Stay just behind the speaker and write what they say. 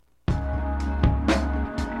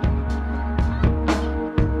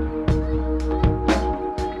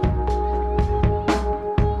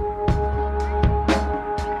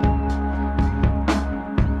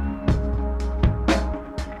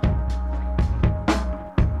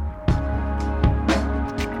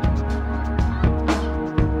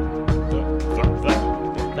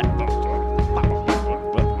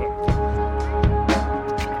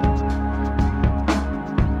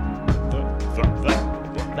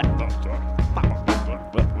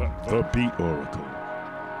The Beat Oracle.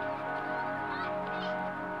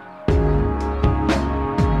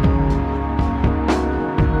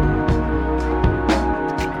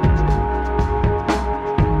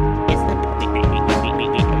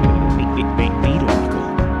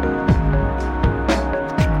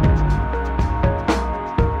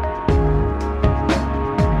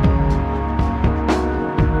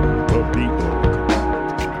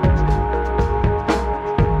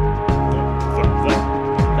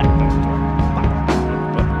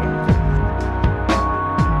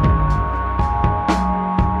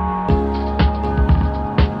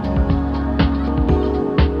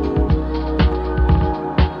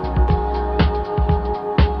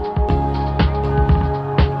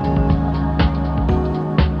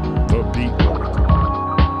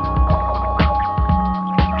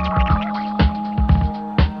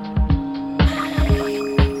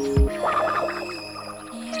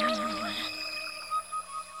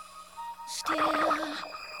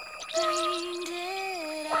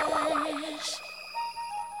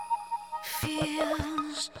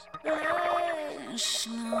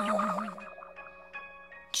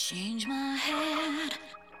 Change my head,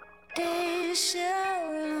 days so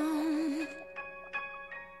long.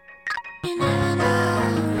 You never know,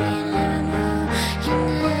 you never know, you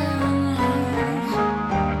never know.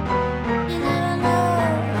 You never know,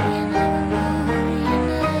 you never know, you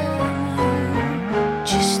never know.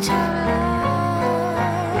 Just how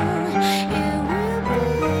long it will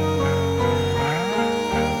be.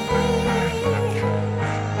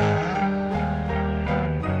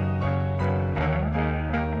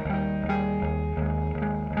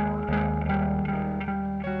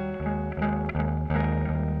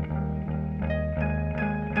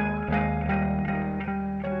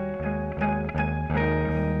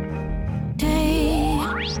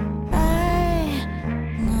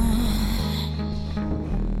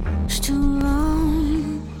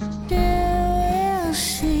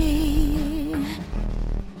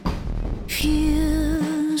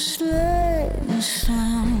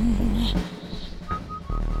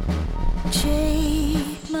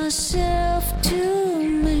 Myself to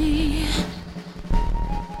me.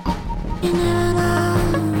 You never know,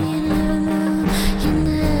 you never know, you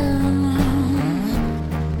never know.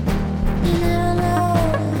 You never know,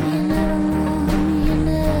 you never know, you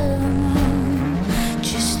never know.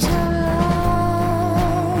 Just how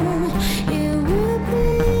long it will be.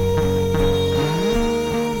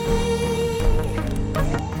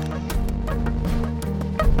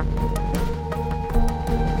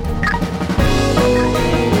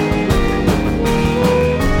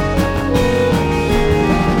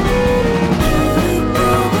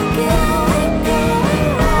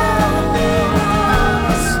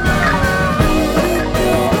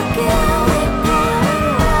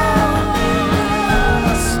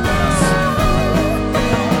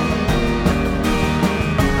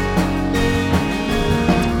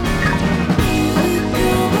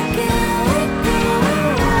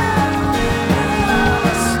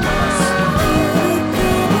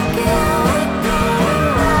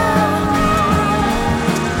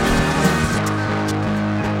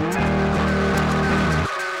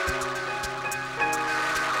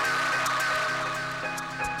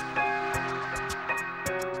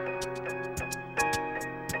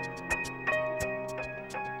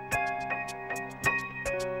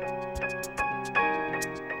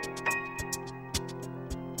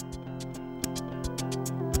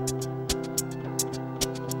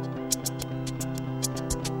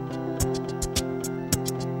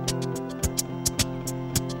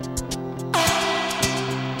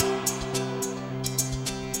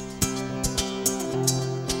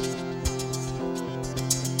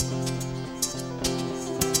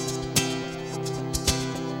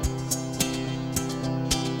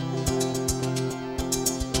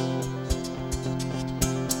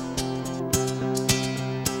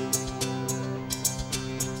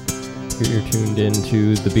 You're tuned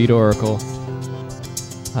into The Beat Oracle.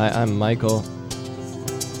 Hi, I'm Michael.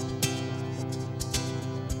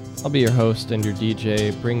 I'll be your host and your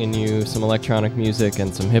DJ, bringing you some electronic music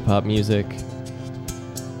and some hip-hop music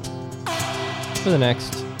for the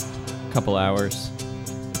next couple hours.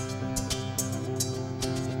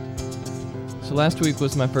 So last week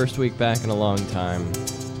was my first week back in a long time,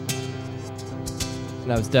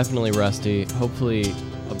 and I was definitely rusty. Hopefully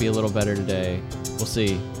I'll be a little better today. We'll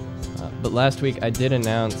see. But last week I did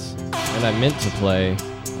announce, and I meant to play,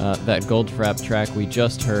 that Goldfrapp track we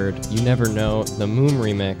just heard, You Never Know, the Moom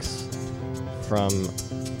remix from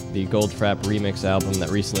the Goldfrapp remix album that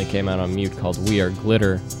recently came out on Mute called We Are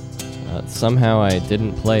Glitter. Somehow I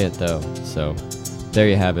didn't play it though, so there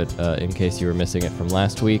you have it, in case you were missing it from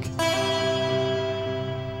last week.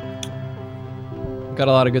 We've got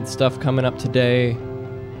a lot of good stuff coming up today.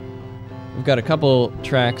 We've got a couple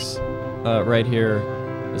tracks right here.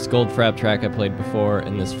 This Goldfrapp track I played before,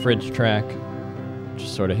 and this Fridge track, which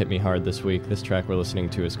sort of hit me hard this week. This track we're listening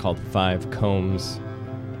to is called Five Combs.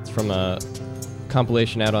 It's from a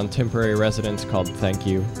compilation out on Temporary Residence called Thank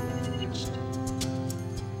You.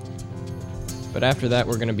 But after that,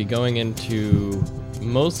 we're going to be going into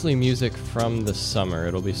mostly music from the summer.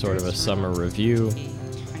 It'll be sort of a summer review.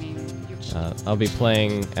 I'll be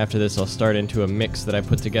playing, after this, I'll start into a mix that I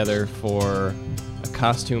put together for a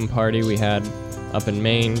costume party we had up in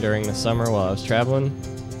Maine during the summer while I was traveling.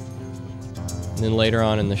 And then later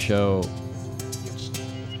on in the show,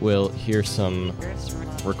 we'll hear some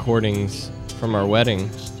recordings from our wedding.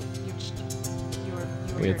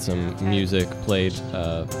 We had some music played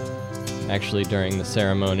actually during the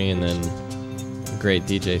ceremony, and then a great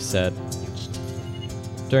DJ set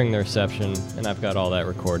during the reception, and I've got all that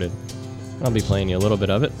recorded. I'll be playing you a little bit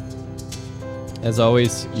of it. As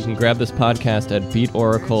always, you can grab this podcast at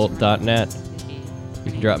beatoracle.net.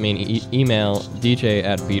 You can drop me an email,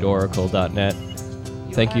 dj@beatoracle.net.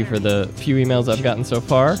 Thank you for the few emails I've gotten so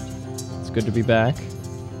far. It's good to be back.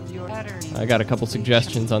 I got a couple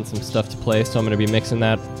suggestions on some stuff to play, so I'm going to be mixing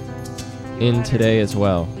that in today as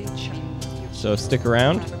well. So stick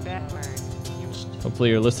around. Hopefully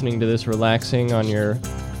you're listening to this relaxing on your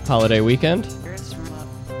holiday weekend.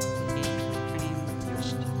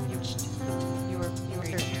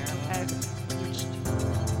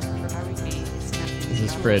 This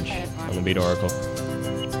is Fridge on the Beat Oracle.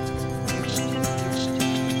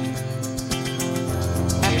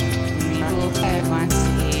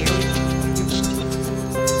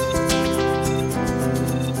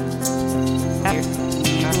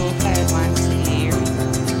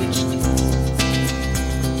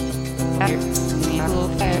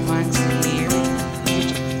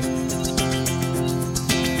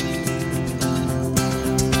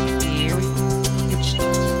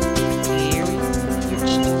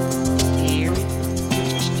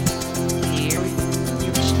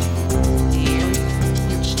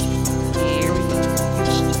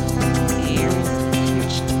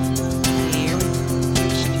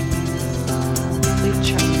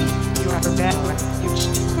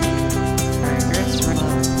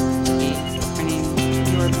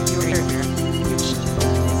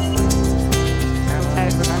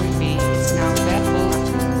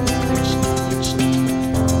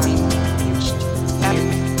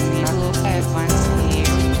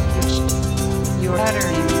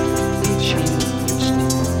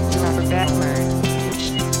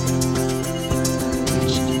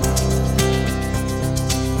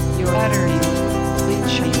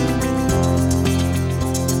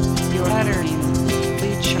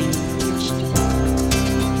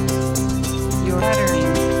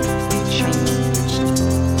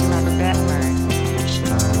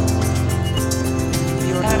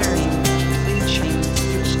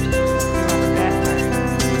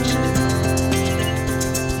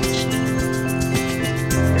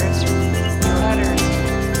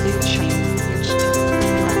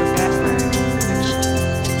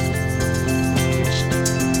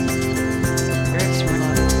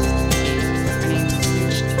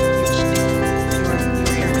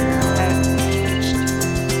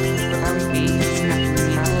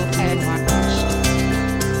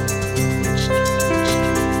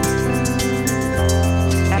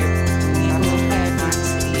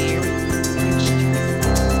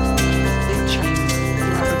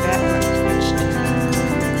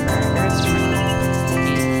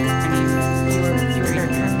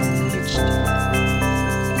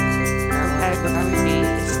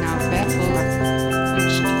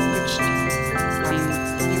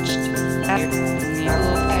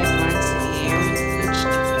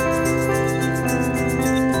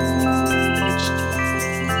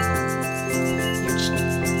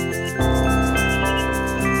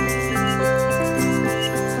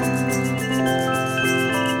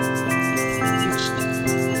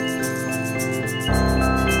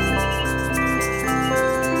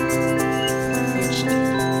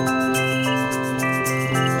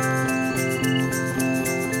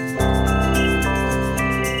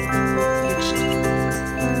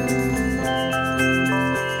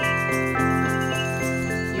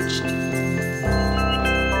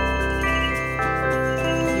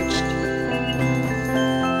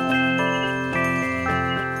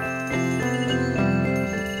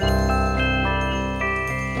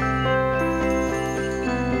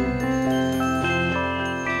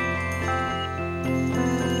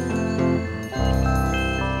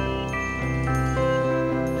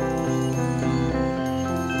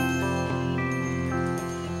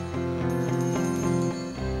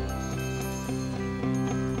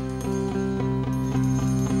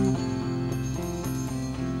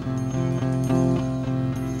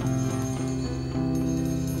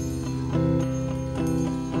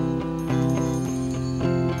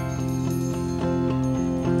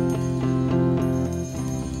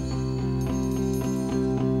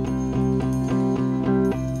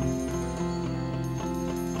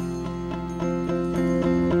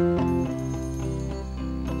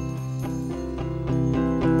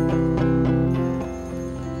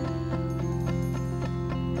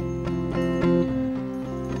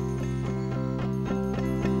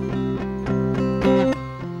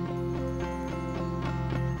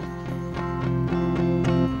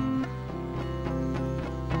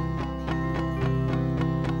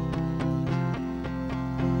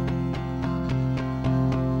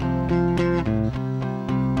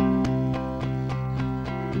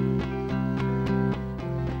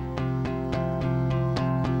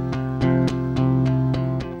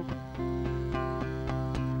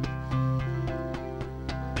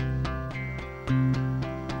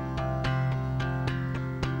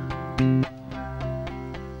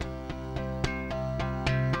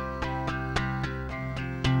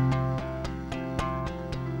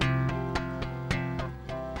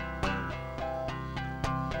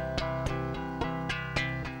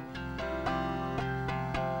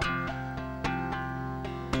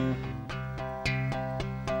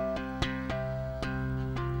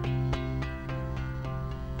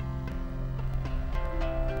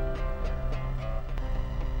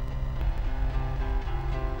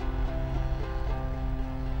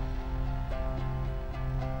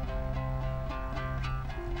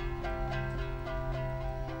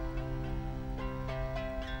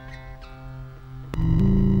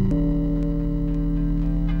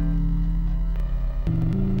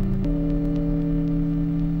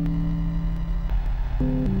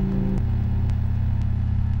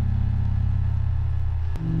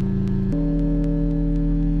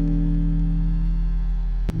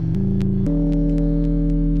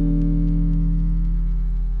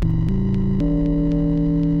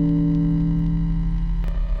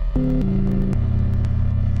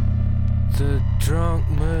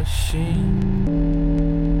 machine,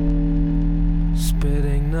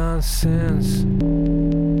 spitting nonsense,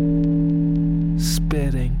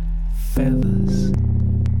 spitting feathers,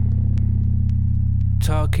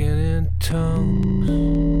 talking in tongues,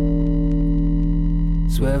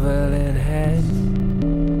 swiveling heads,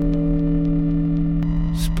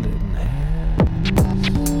 splitting heads.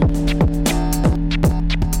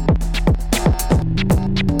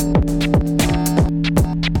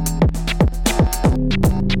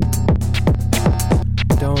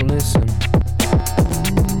 Don't listen.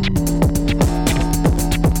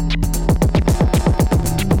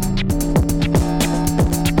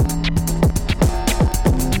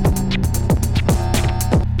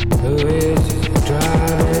 Who is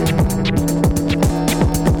driving?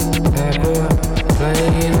 Pepper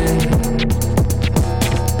playing.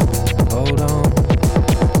 Hold on.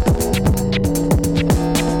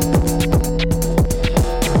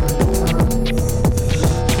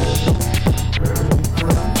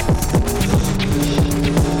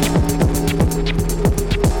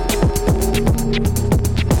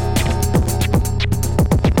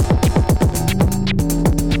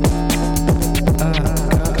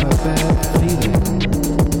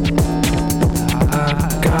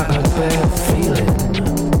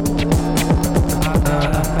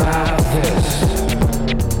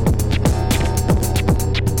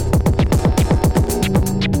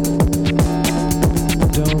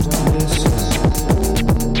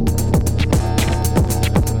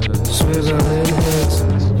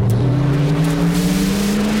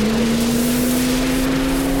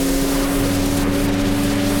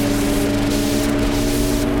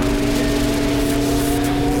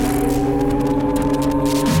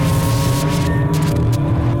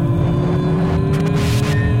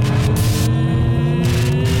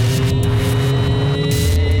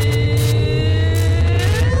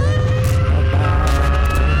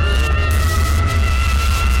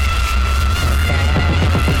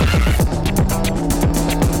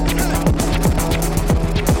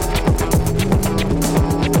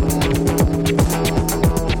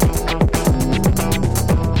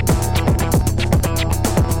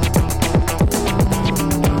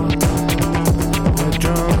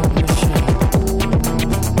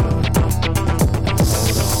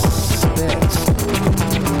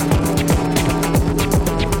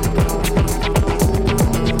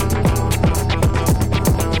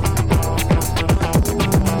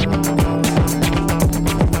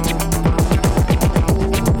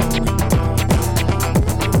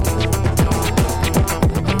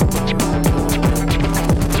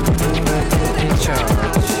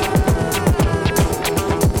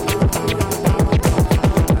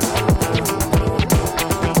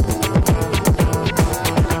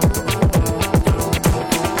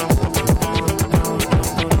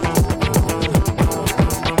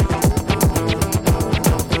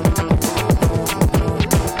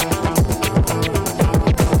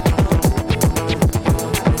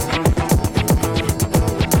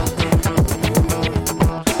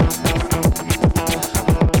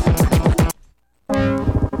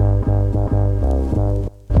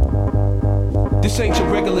 This ain't your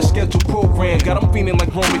regular scheduled program. Got 'em feeling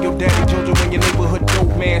like Romeo, Daddy Jojo, and your neighborhood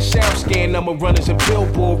dope man. Sound scan number runners and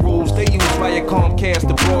billboard rules. They use via Comcast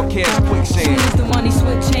to broadcast quicksand. Soon as the money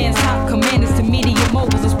switch hands, top commanders to media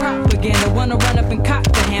moguls is propaganda. Wanna run up and cock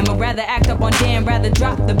the hammer, rather act up on damn, rather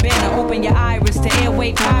drop the banner. Open your iris to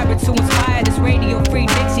airway pirates who inspire this radio free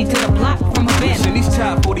Dixie to the block from Havana. Listen, these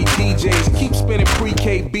top 40 DJs keep spinning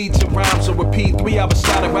pre-K beats and rhymes, so repeat 3 hours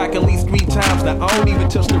solid rock at least 3 times. Now I don't even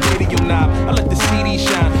touch the radio knob, I let the CD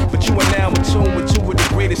shine. But you are now in tune with 2 of the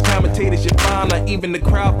greatest commentators you find. Not even the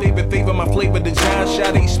crowd favor my flavor design.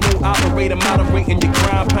 Shot a smooth operator, moderating your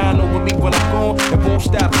grind. Pine over me when I'm gone, it won't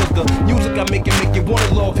stop. Cause the music I make you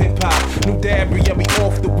wanna love hip-hop. New dab, yeah, me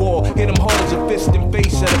off the wall. Hit them hard as a fist and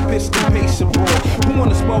face at a piston pace and raw. Who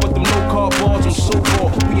wanna spar with them no-car bars? I'm so raw.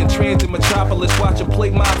 We in transit metropolis, watching play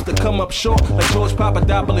mobs to come up short. Like George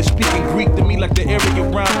Papadopoulos speaking Greek to me like the area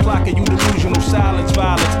round clock. You delusional silence,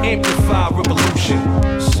 violence, amplify revolution.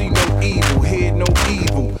 See no evil, hear no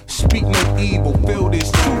evil, speak no evil. Feel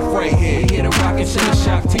this truth right here. Hear the rocket send a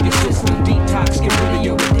shock to your system. Detox, get rid of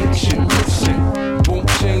your addiction. Listen, won't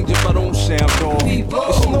change if I don't sound off.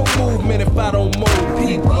 It's no movement if I don't move. We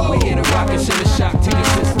hear the rocket send a shock to your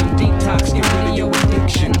system. Detox, get rid of your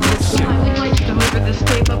addiction. Listen. I would like to deliver this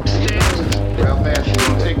tape upstairs. How fast you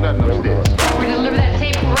don't take nothing upstairs? We're gonna deliver that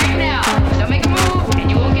tape right now. Don't make a move, and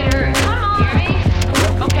you won't get hurt. Come on. Hear me?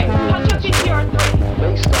 Okay, punch up VCR3.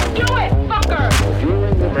 Do it, fucker!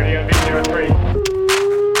 Ready on VCR3.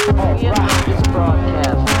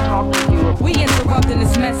 We interrupting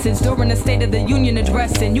this message during the State of the Union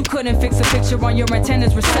addressing. You couldn't fix a picture on your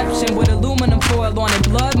antenna's reception with aluminum foil on it.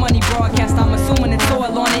 Blood money broadcast, I'm assuming it's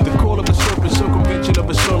oil on it. The call of a serpent, circumvention of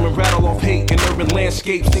a sermon, rattle off hate in urban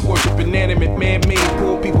landscapes. They worship inanimate, man-made.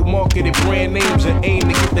 Poor people marketed brand names and aim to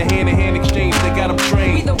get the hand-to-hand exchange. They got them We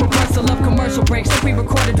trained. the reversal of commercial breaks. So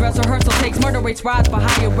pre-recorded dress rehearsal takes. Murder rates rise for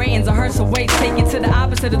higher ratings. A hearse weights take it to the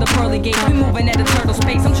opposite of the pearly gates. We moving at a turtle's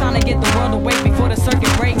pace. I'm trying to get the world awake before the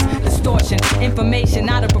circuit breaks. Distortion, information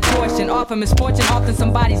out of proportion. Often misfortune, often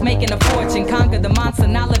somebody's making a fortune. Conquer the monster,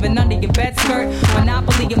 not living under your bed skirt.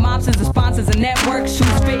 Monopoly your mobsters and sponsors a network.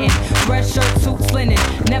 Shoes fitting, dress shirt, suits linen.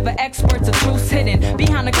 Never experts or truths hidden.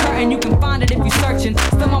 Behind the curtain, you can find it if you're searching.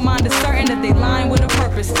 Still my mind is certain that they lying with a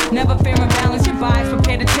purpose. Never fear and balance your bias,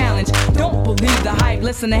 prepare to challenge. Don't believe the hype,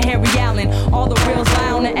 listen to Harry Allen. All the reels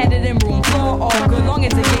lie on the editing room floor. All good, long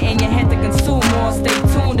as it get in your head to consume more. Stay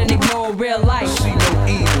tuned and ignore real life. See no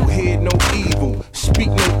evil, hear no evil, speak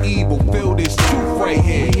no evil. Feel this truth right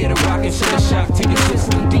here. Hear the rocket send a shock to your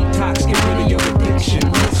system. Detox, get rid of your addiction.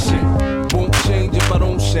 Listen, won't change if I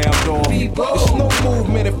don't sound off. It's no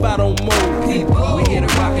movement if I don't move. We hear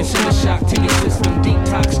the rocket send a shock to your system.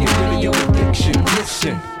 Detox, get rid of your addiction.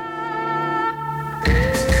 Listen.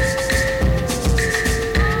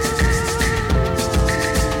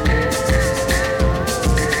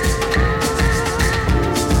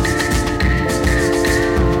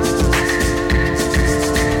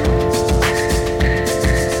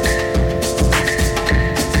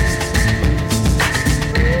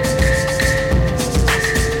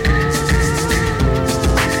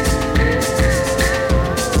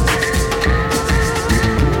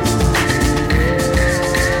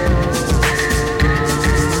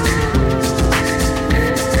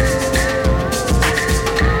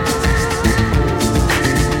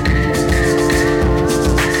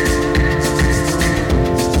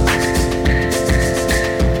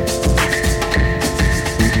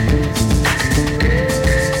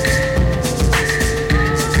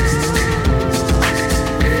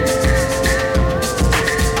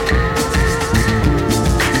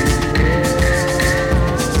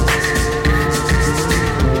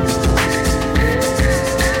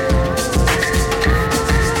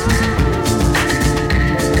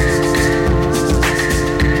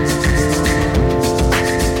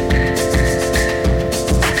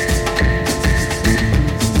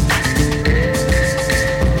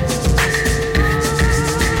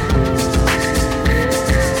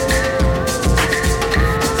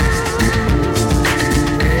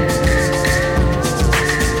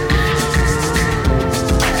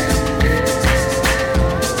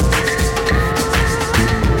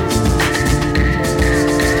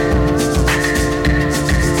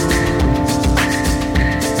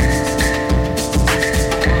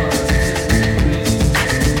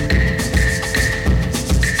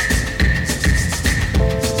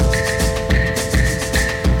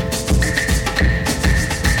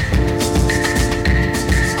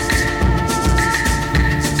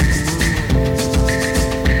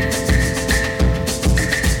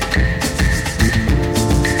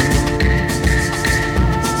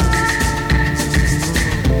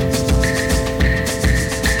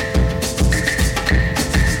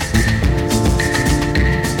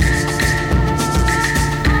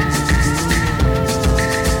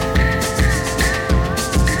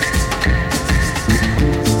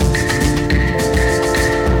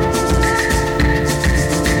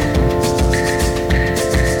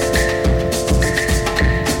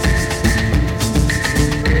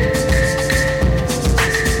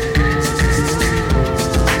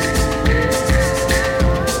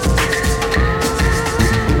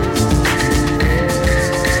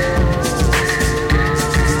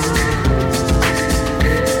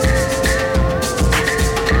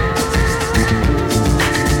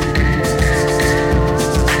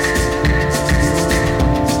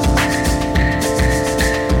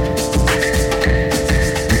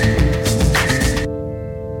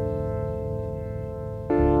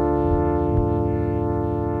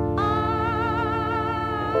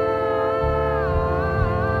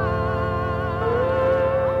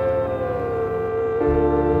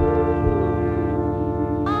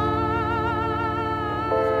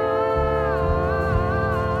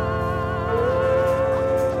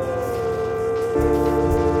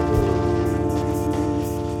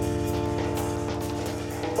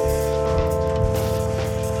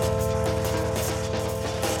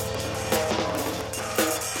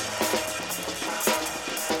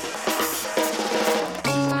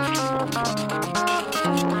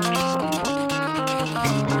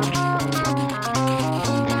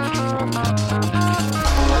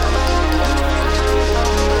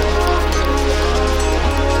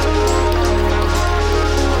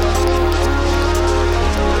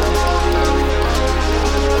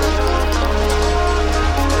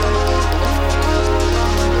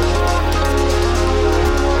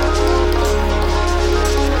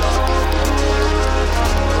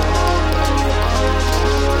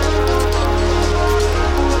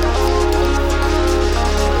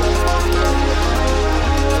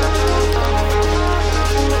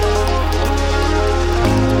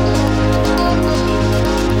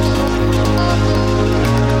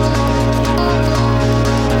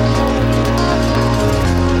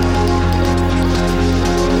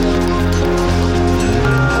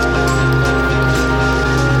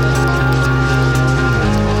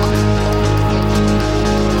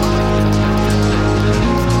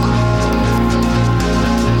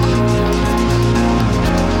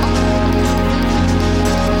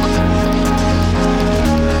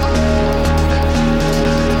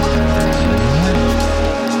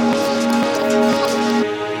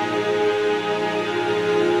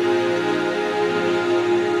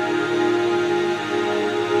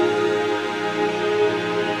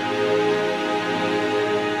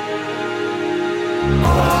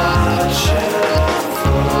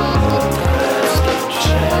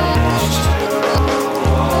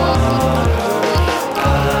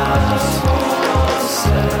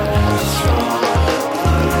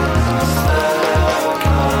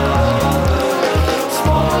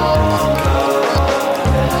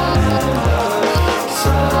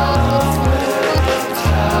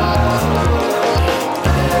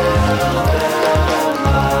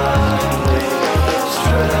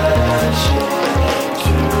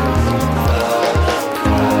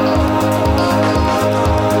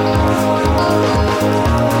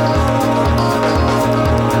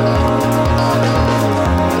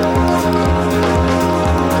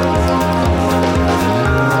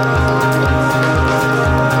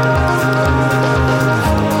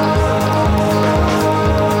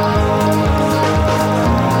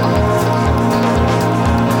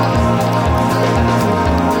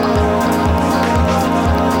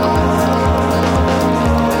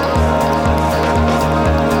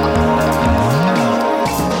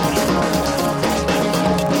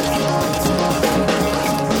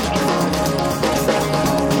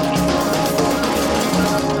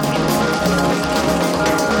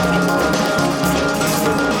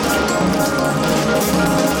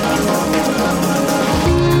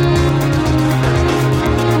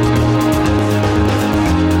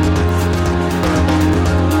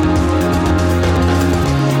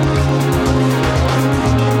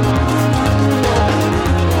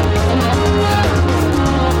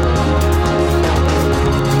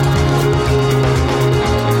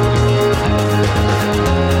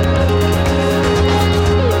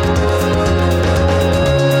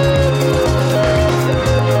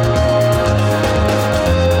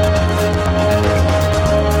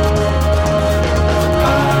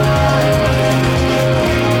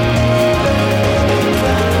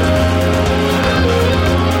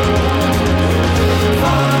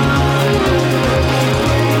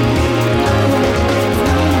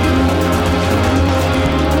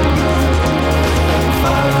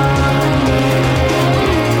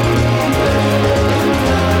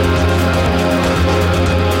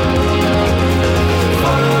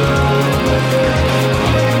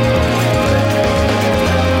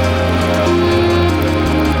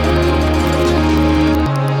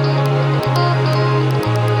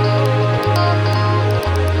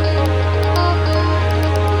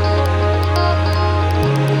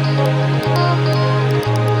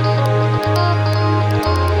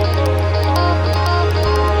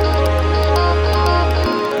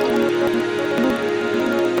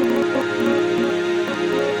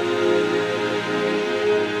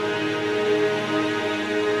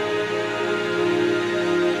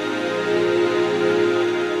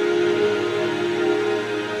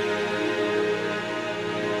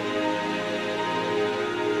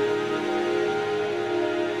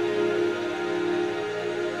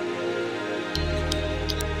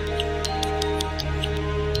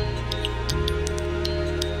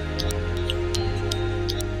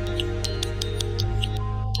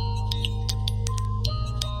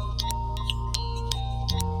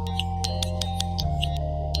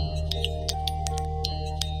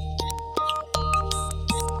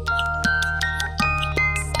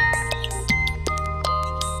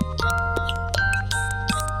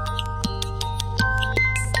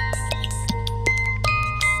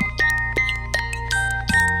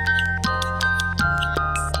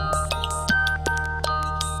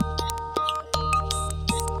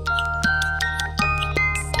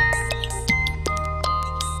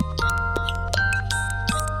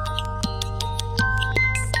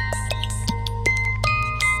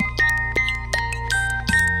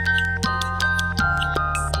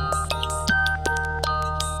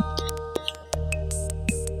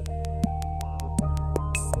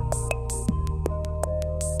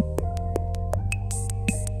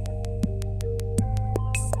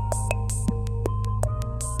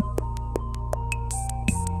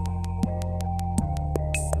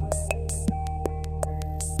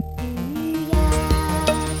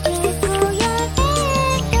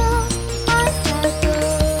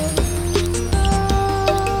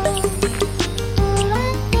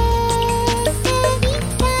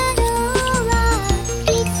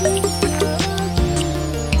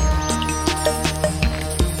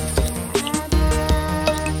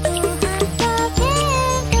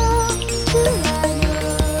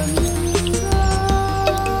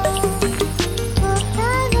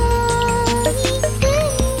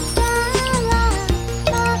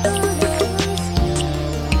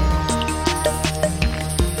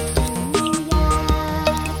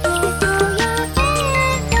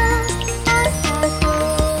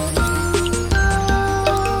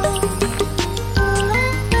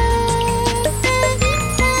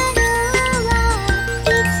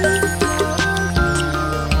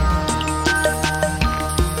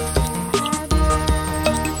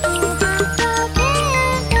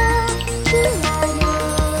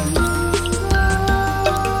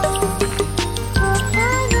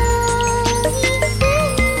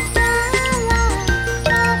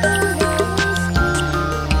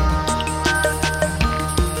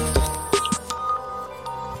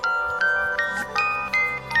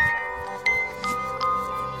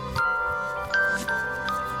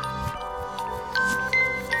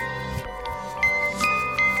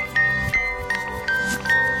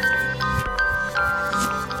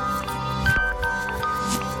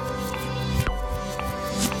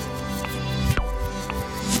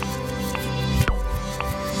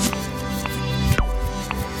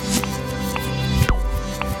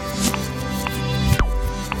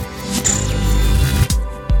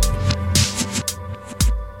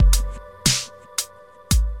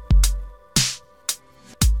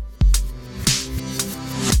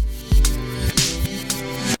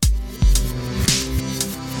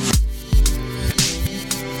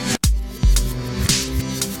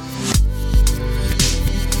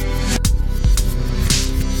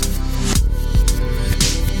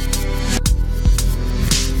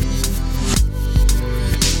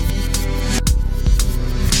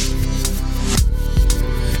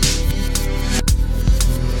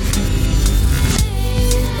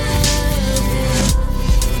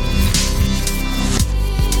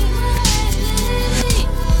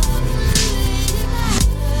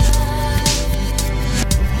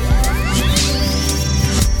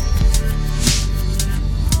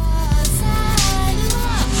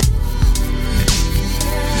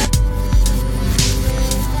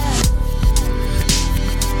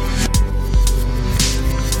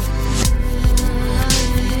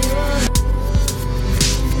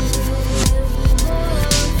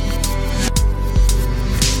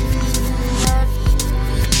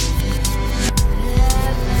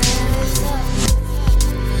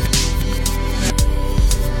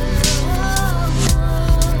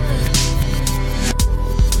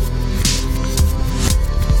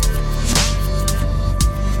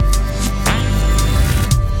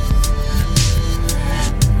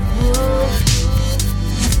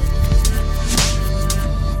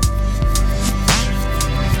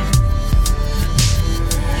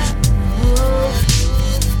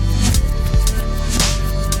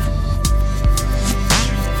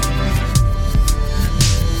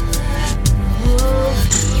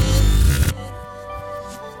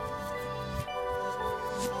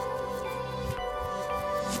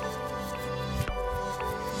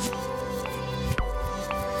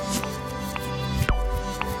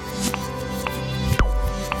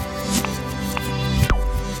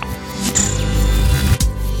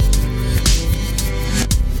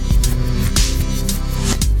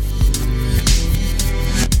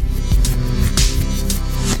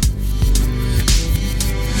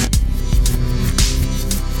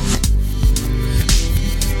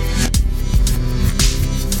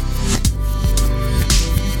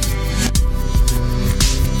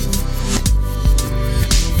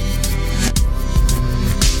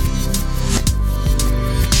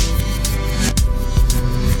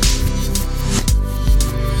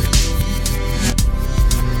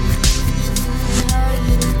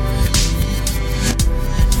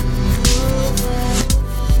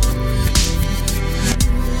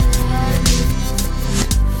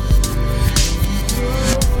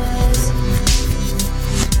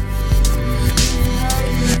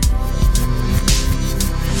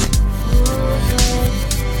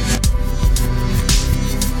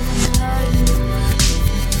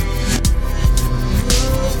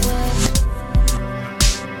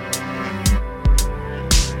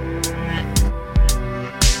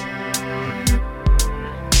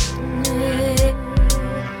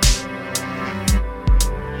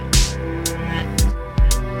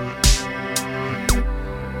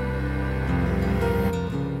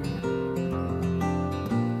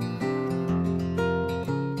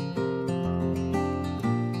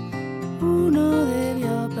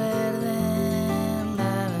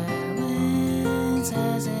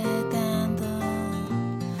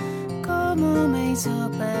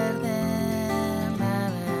 hizo perder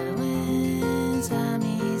la vergüenza a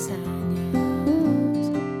mis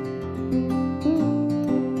años.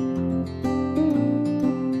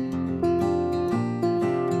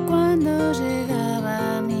 Cuando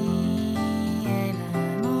llegaba a mí el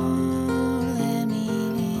amor de mi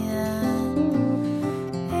vida,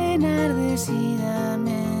 enardecida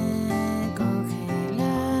me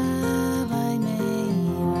congelaba y me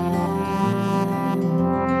iba.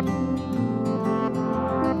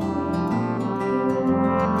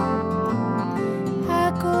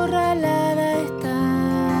 Acorralada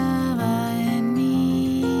estaba en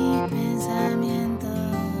mis pensamientos.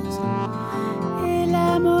 El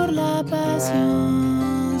amor, la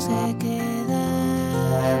pasión se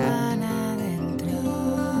quedaban adentro.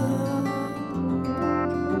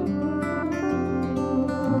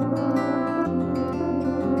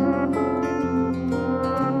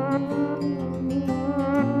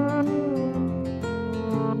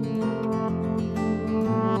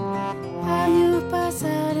 Años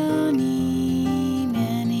pasaron y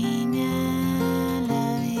me animé a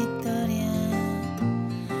la victoria.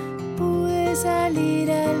 Pude salir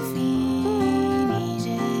al fin y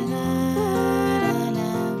llegar a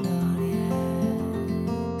la gloria.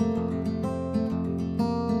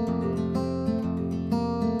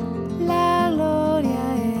 La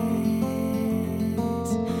gloria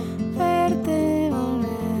es verte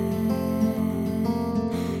volver,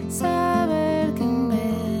 saber que un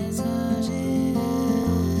beso llega,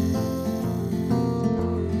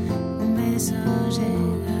 un beso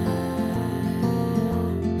llega,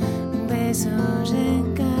 un beso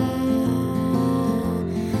llega.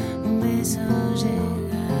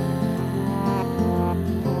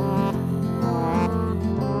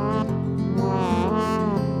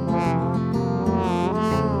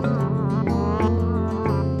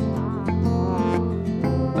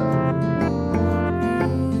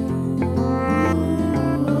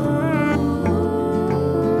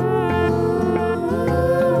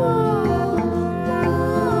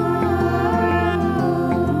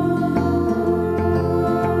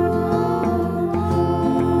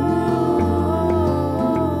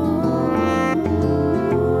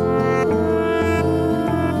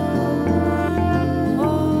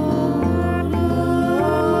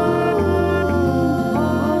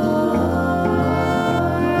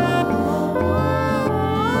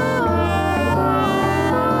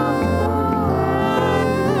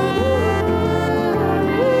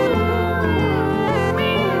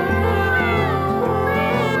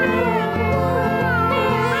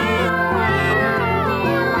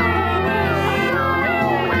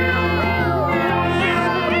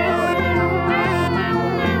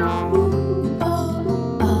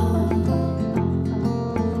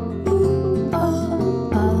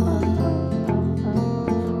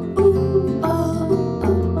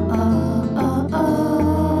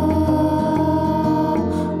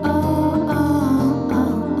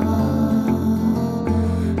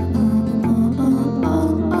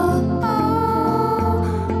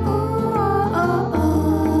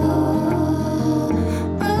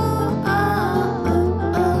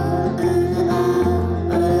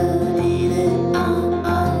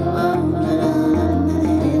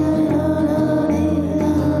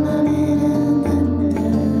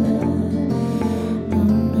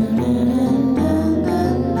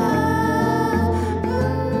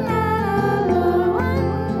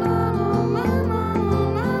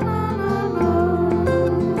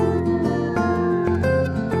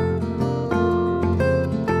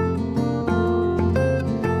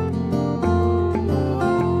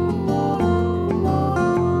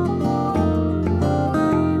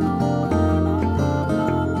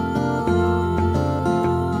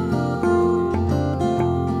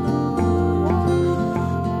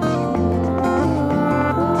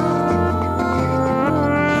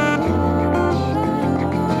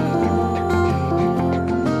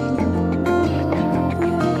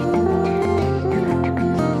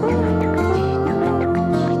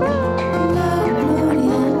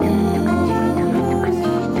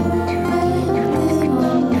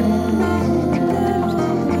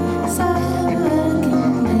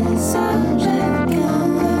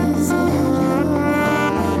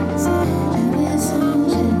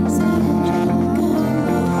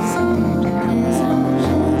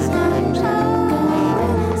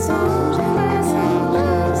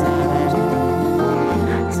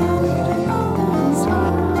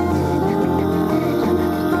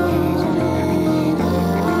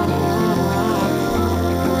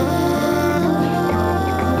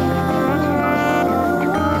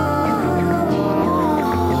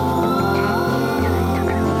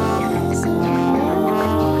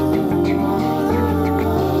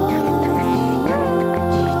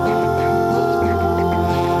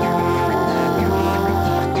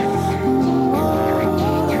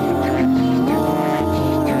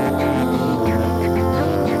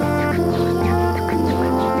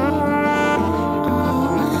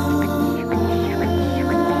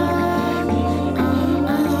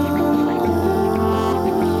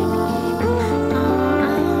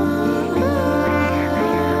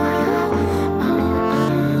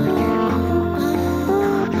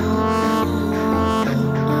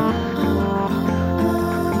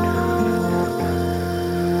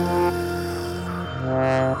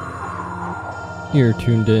 You're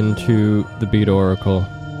tuned in to the Beat Oracle,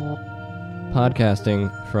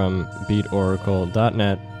 podcasting from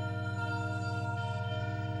beatoracle.net.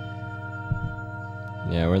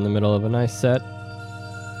 Yeah, we're in the middle of a nice set.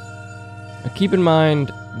 Now keep in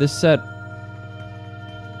mind, this set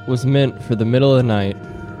was meant for the middle of the night.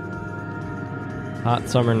 Hot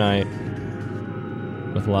summer night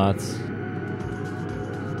with lots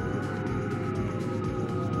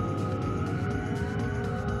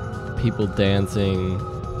people dancing,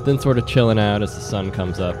 then sort of chilling out as the sun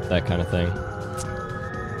comes up, that kind of thing.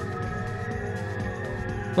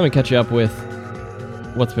 Let me catch you up with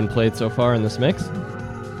what's been played so far in this mix. If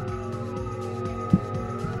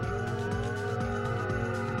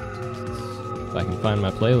I can find my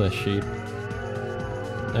playlist sheet.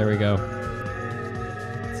 There we go.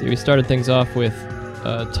 See, we started things off with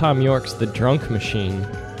Tom York's The Drunk Machine.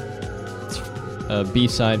 It's a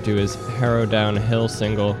B-side to his Harrow Down Hill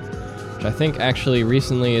single, which I think actually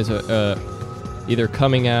recently is either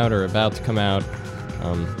coming out or about to come out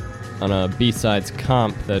on a B-sides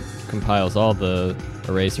comp that compiles all the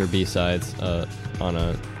Eraser B-sides on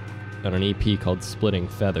an EP called Splitting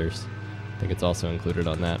Feathers. I think it's also included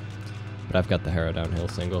on that. But I've got the Harrow Down Hill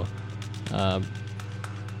single.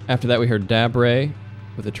 After that we heard Dabre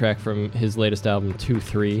with a track from his latest album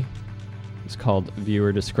 2-3. It's called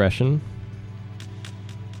Viewer Discretion.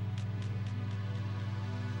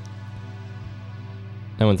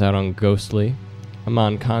 That one's out on Ghostly. I'm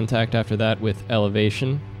on Contact after that with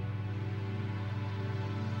Elevation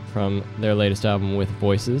from their latest album With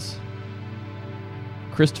Voices.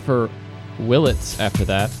 Christopher Willits after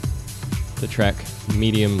that, the track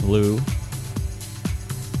Medium Blue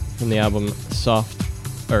from the album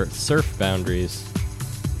Surf Boundaries.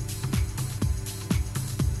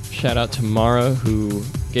 Shout out to Mara, who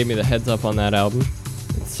gave me the heads up on that album.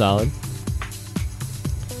 It's solid.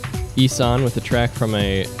 Isan with a track from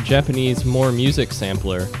a Japanese More Music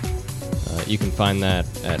sampler. You can find that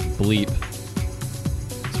at Bleep,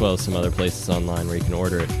 as well as some other places online where you can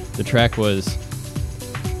order it. The track was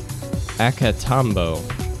Akatambo,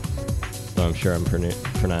 though I'm sure I'm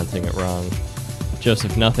pronouncing it wrong.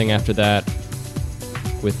 Joseph Nothing after that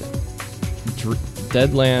with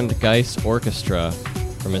Deadland Geist Orchestra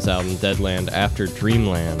from his album Deadland After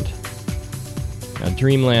Dreamland. Now,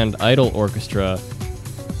 Dreamland Idol Orchestra,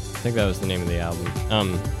 I think that was the name of the album.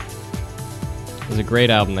 It was a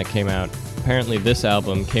great album that came out. Apparently this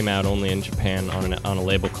album came out only in Japan on a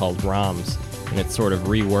label called ROMS, and it's sort of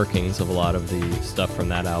reworkings of a lot of the stuff from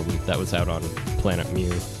that album that was out on Planet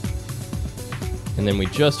Mu. And then we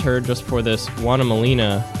just heard, just before this, Juana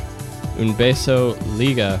Molina, Un Beso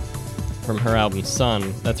Liga, from her album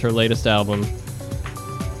Sun. That's her latest album.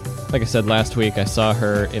 Like I said last week, I saw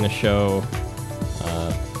her in a show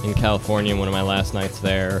in California, one of my last nights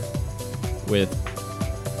there, with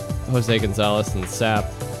Jose Gonzalez and Sap.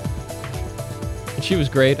 And she was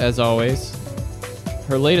great, as always.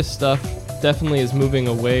 Her latest stuff definitely is moving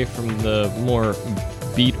away from the more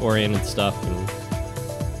beat-oriented stuff, and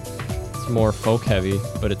it's more folk-heavy,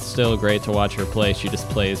 but it's still great to watch her play. She just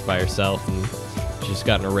plays by herself, and she's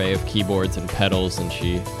got an array of keyboards and pedals, and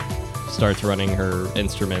she starts running her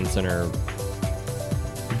instruments and her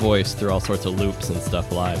voice through all sorts of loops and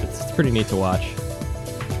stuff live. It's pretty neat to watch.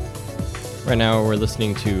 Right now we're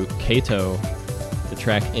listening to Kato, the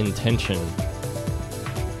track Intention,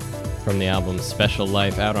 from the album Special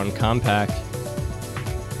Life, out on Compact.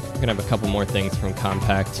 We're gonna have a couple more things from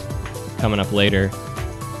Compact coming up later.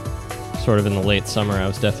 Sort of in the late summer, I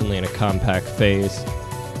was definitely in a Compact phase.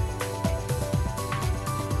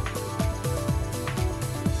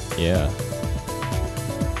 Yeah.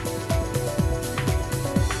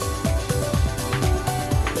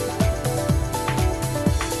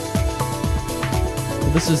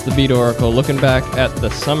 This is the Beat Oracle, looking back at the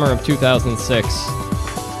summer of 2006.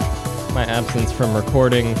 My absence from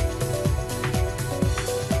recording. I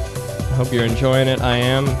hope you're enjoying it. I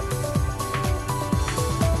am.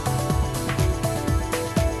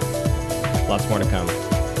 Lots more to come.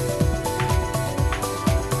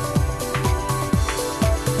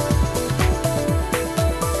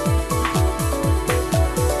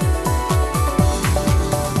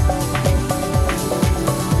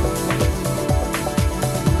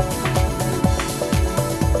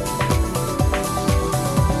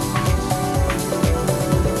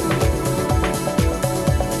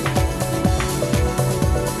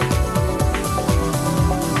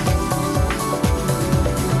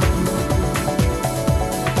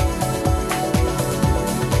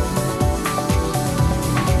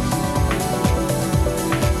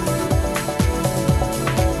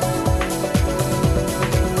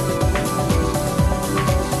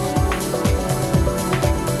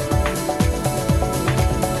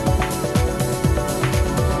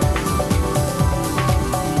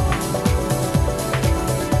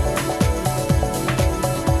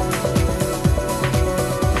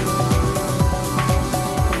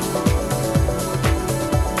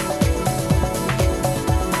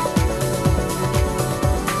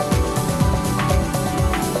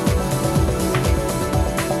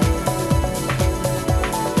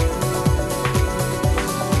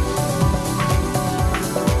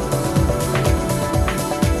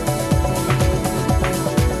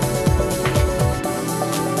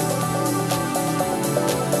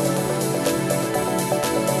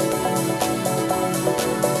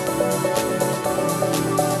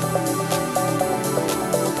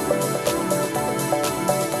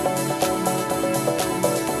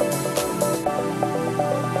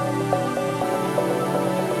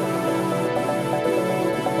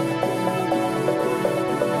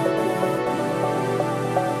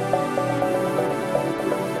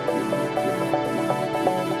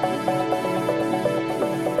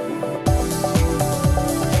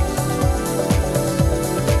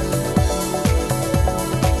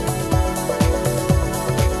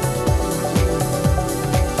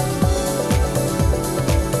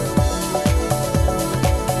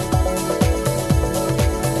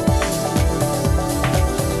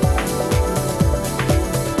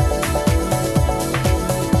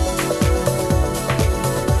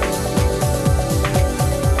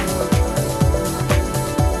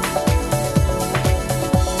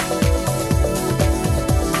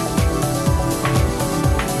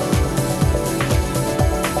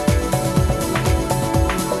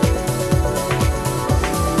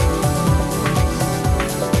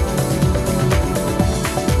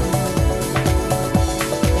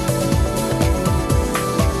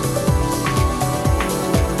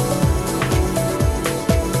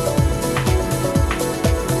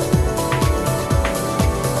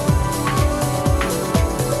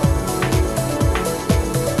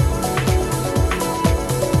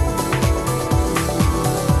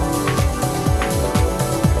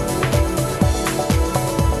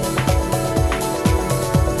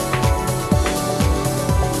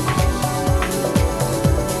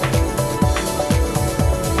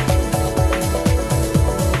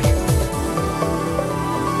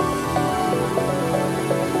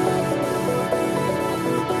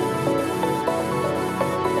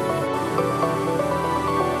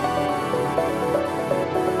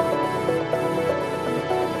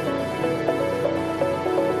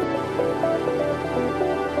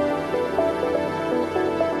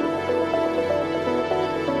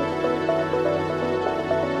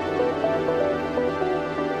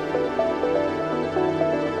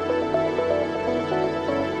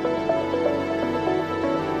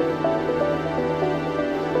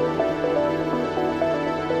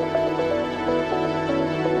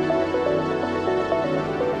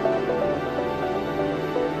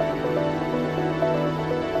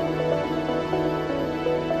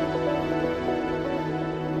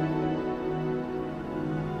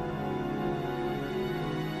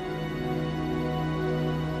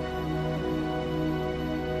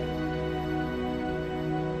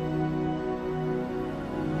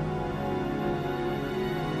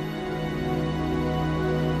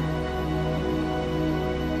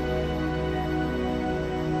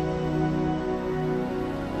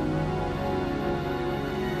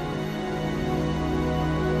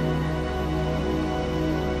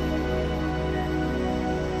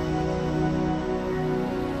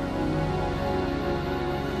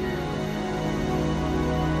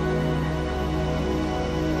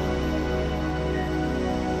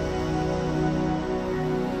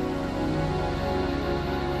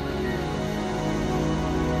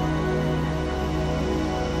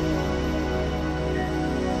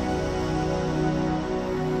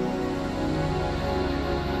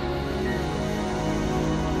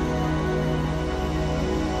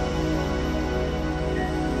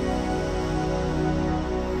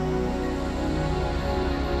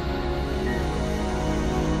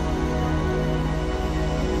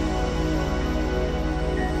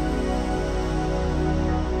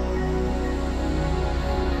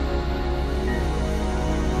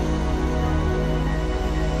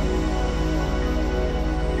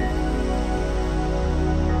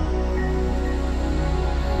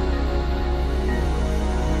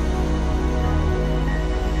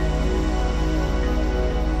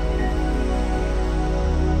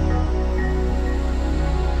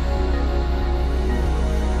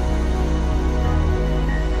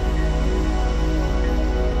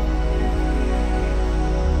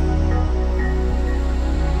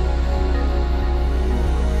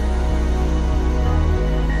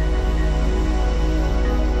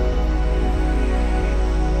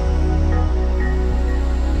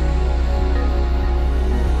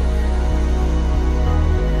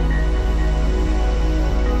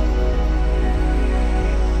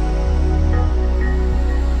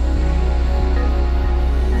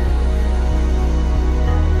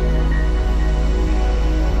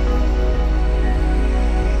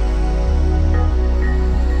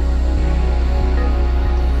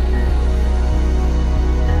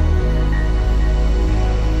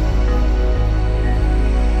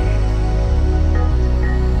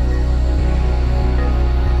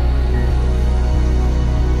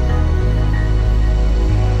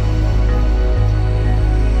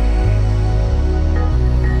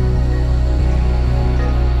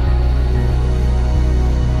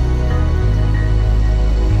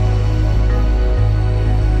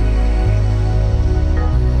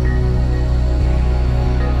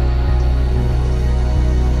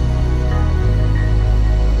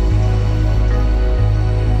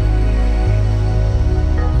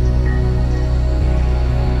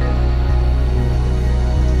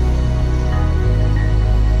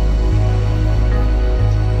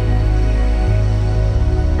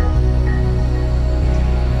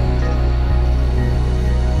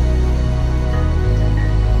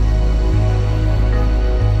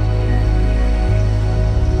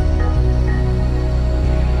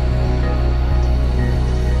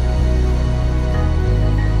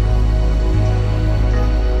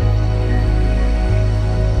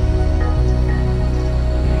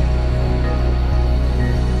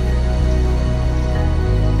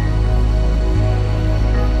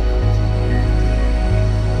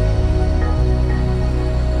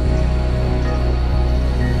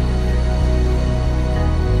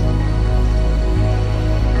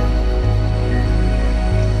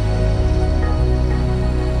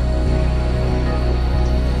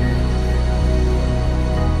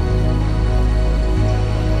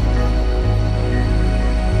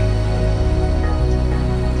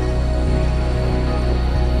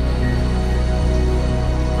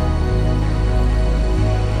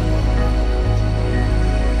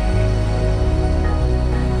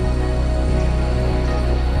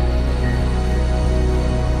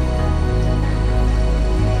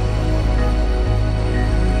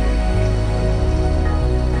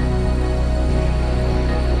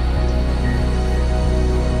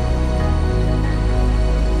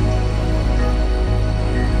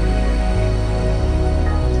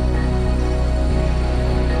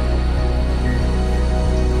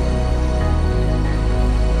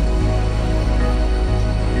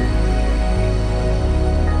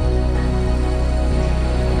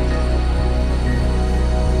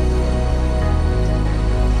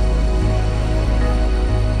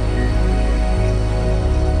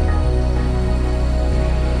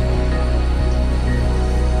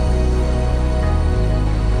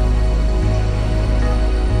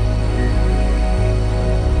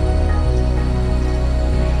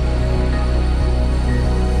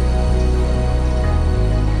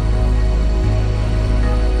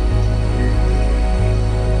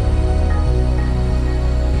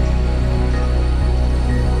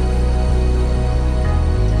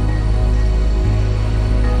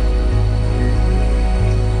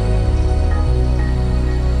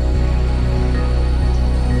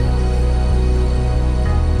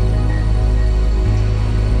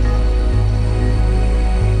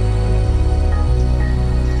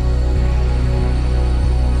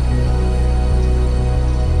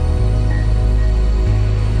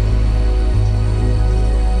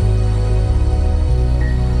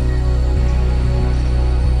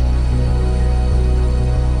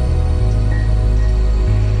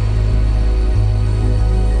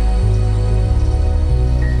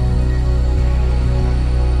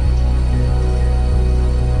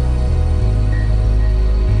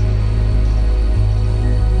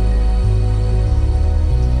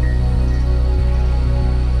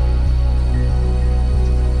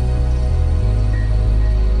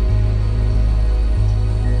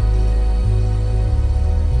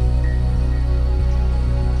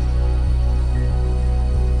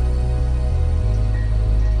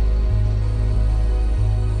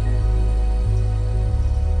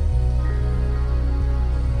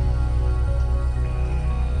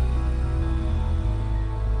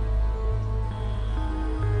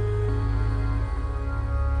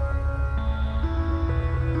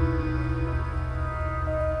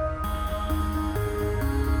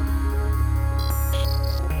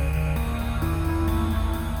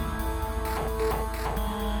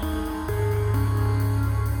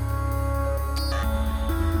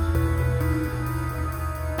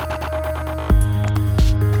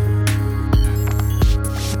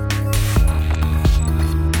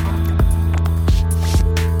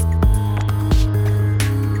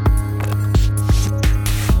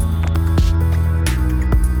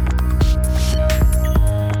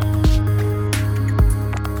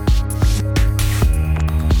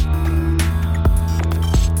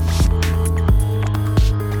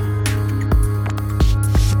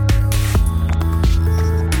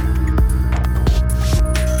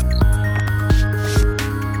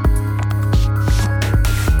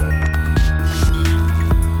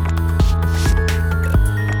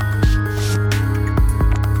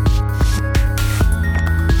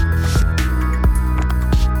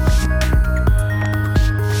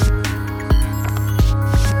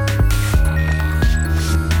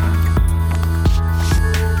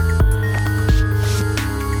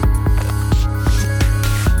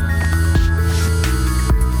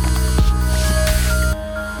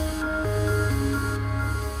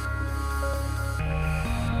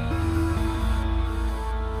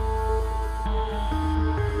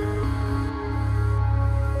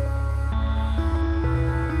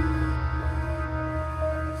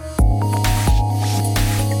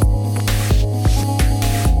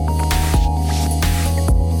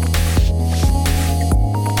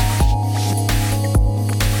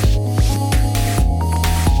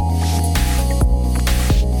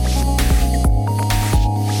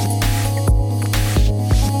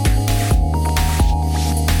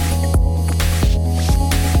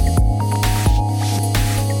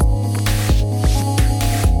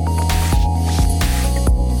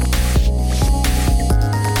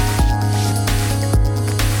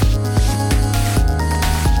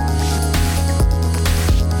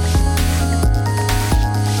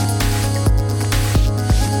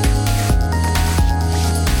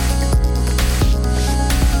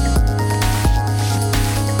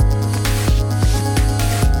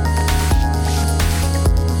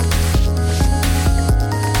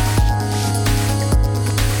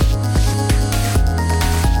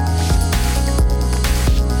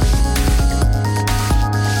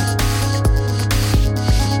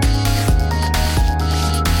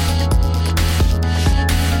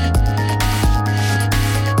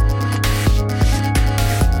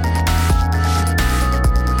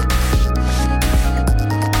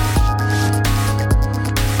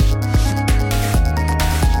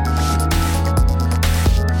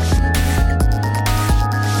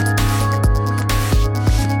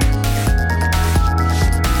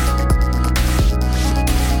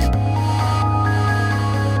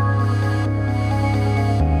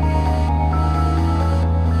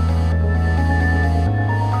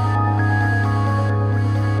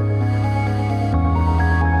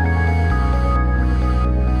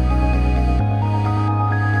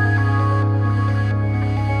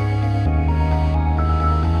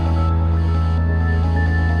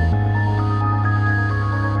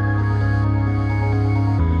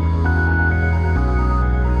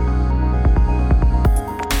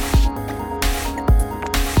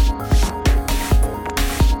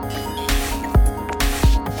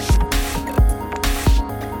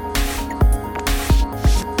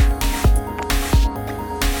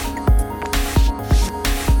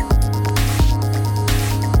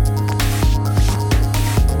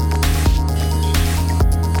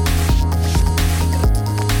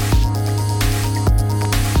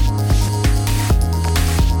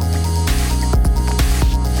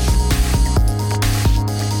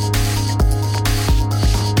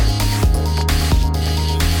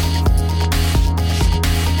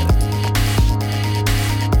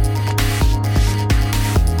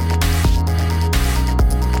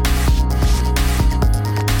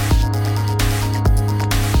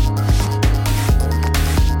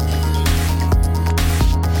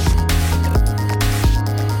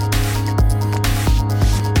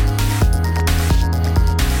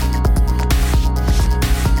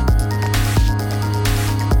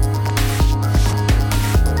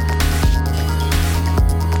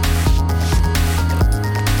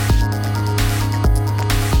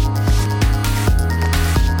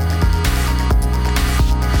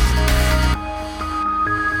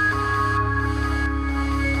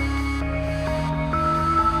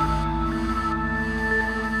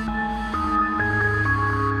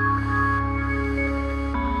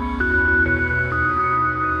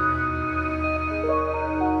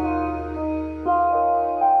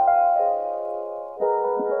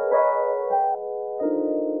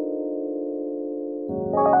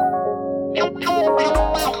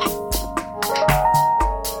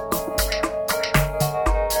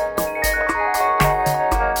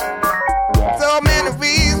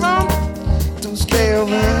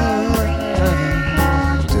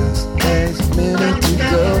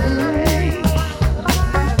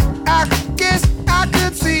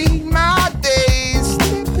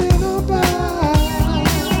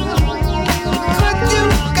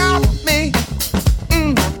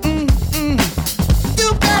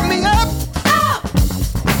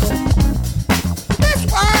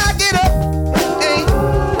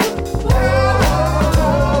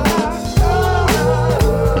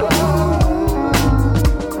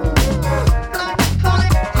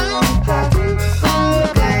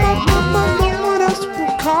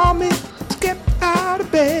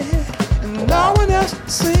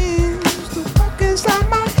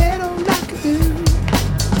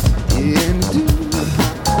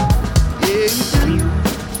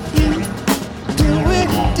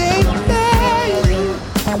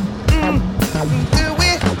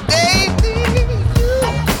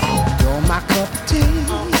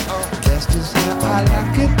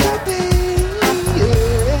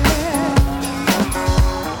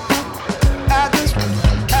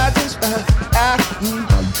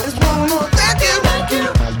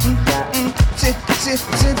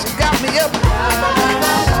 since you got me up.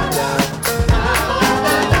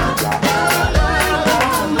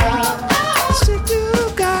 Since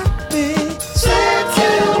you got me, since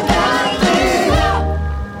you got me.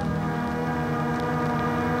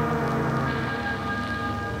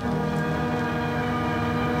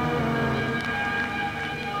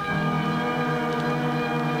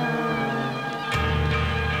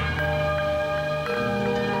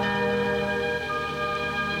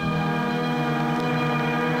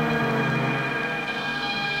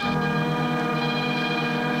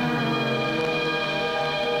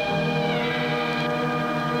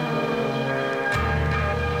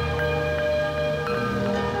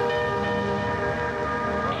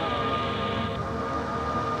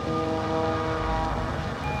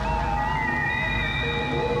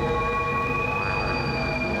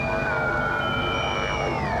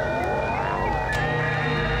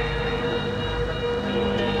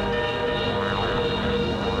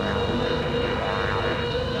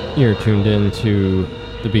 You're tuned in to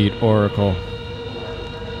the Beat Oracle.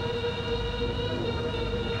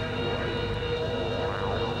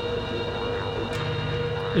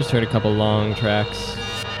 Just heard a couple long tracks.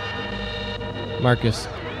 Marcus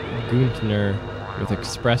Guntner with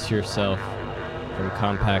Express Yourself from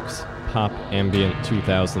Compact's Pop Ambient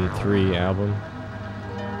 2003 album.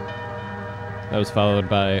 That was followed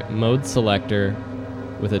by Mode Selector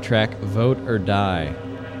with a track Vote or Die.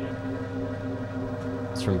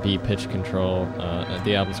 It's from B Pitch Control.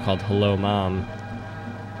 The album's called Hello Mom.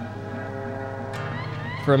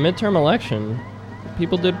 For a midterm election,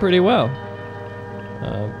 people did pretty well.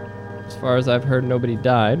 As far as I've heard, nobody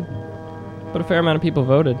died, but a fair amount of people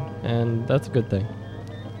voted, and that's a good thing.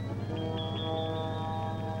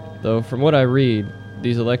 Though from what I read,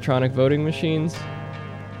 these electronic voting machines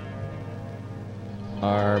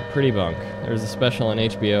are pretty bunk. There's a special on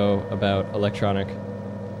HBO about electronic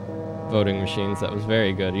voting machines that was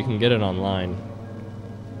very good. You can get it online.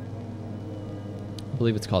 I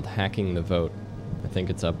believe it's called Hacking the Vote. I think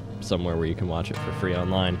it's up somewhere where you can watch it for free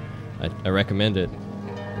online. I recommend it.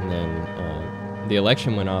 And then the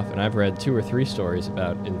election went off, and I've read 2 or 3 stories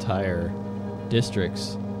about entire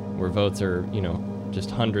districts where votes are,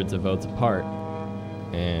 just hundreds of votes apart,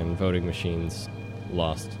 and voting machines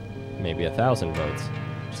lost maybe 1,000 votes.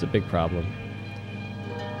 It's a big problem.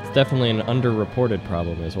 It's definitely an underreported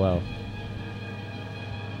problem as well.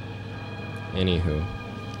 Anywho,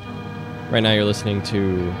 right now you're listening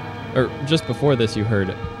to, or just before this you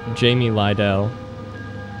heard Jamie Lydell.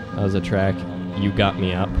 That was a track, You Got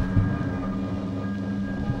Me Up.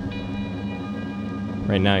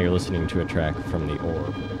 Right now you're listening to a track from The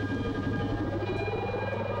Orb.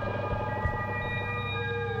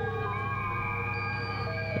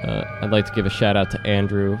 I'd like to give a shout out to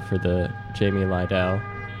Andrew for the Jamie Lydell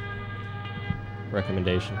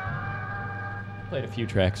recommendation. Played a few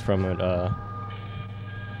tracks from it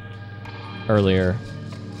earlier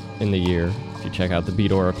in the year. If you check out the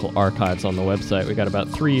Beat Oracle archives on the website, we got about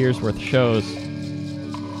 3 years worth of shows.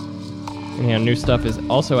 And new stuff is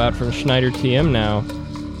also out from Schneider TM now.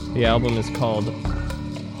 The album is called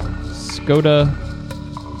Skoda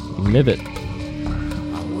Mivet.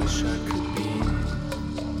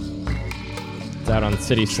 It's out on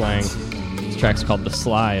City Slang. This track's called The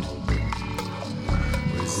Slide.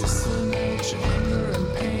 Resisting age, anger,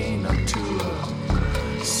 and pain up to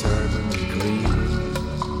a certain degree.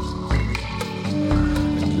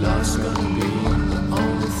 And love's gonna be the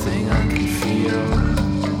only thing I can feel.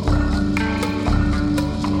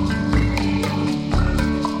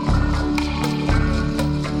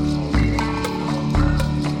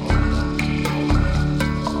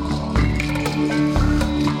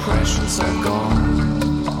 Depressions are gone.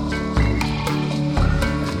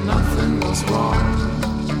 Nothing was wrong.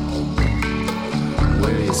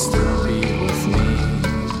 Will you still be with me?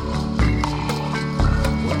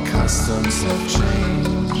 What customs have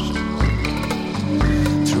changed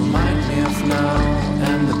to remind me of now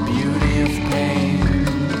and the beauty of pain?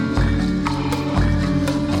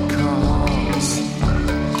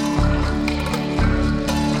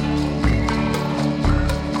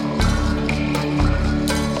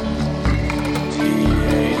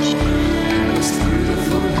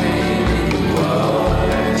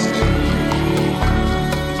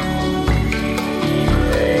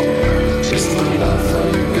 Because just my love for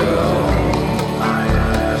you, girl. I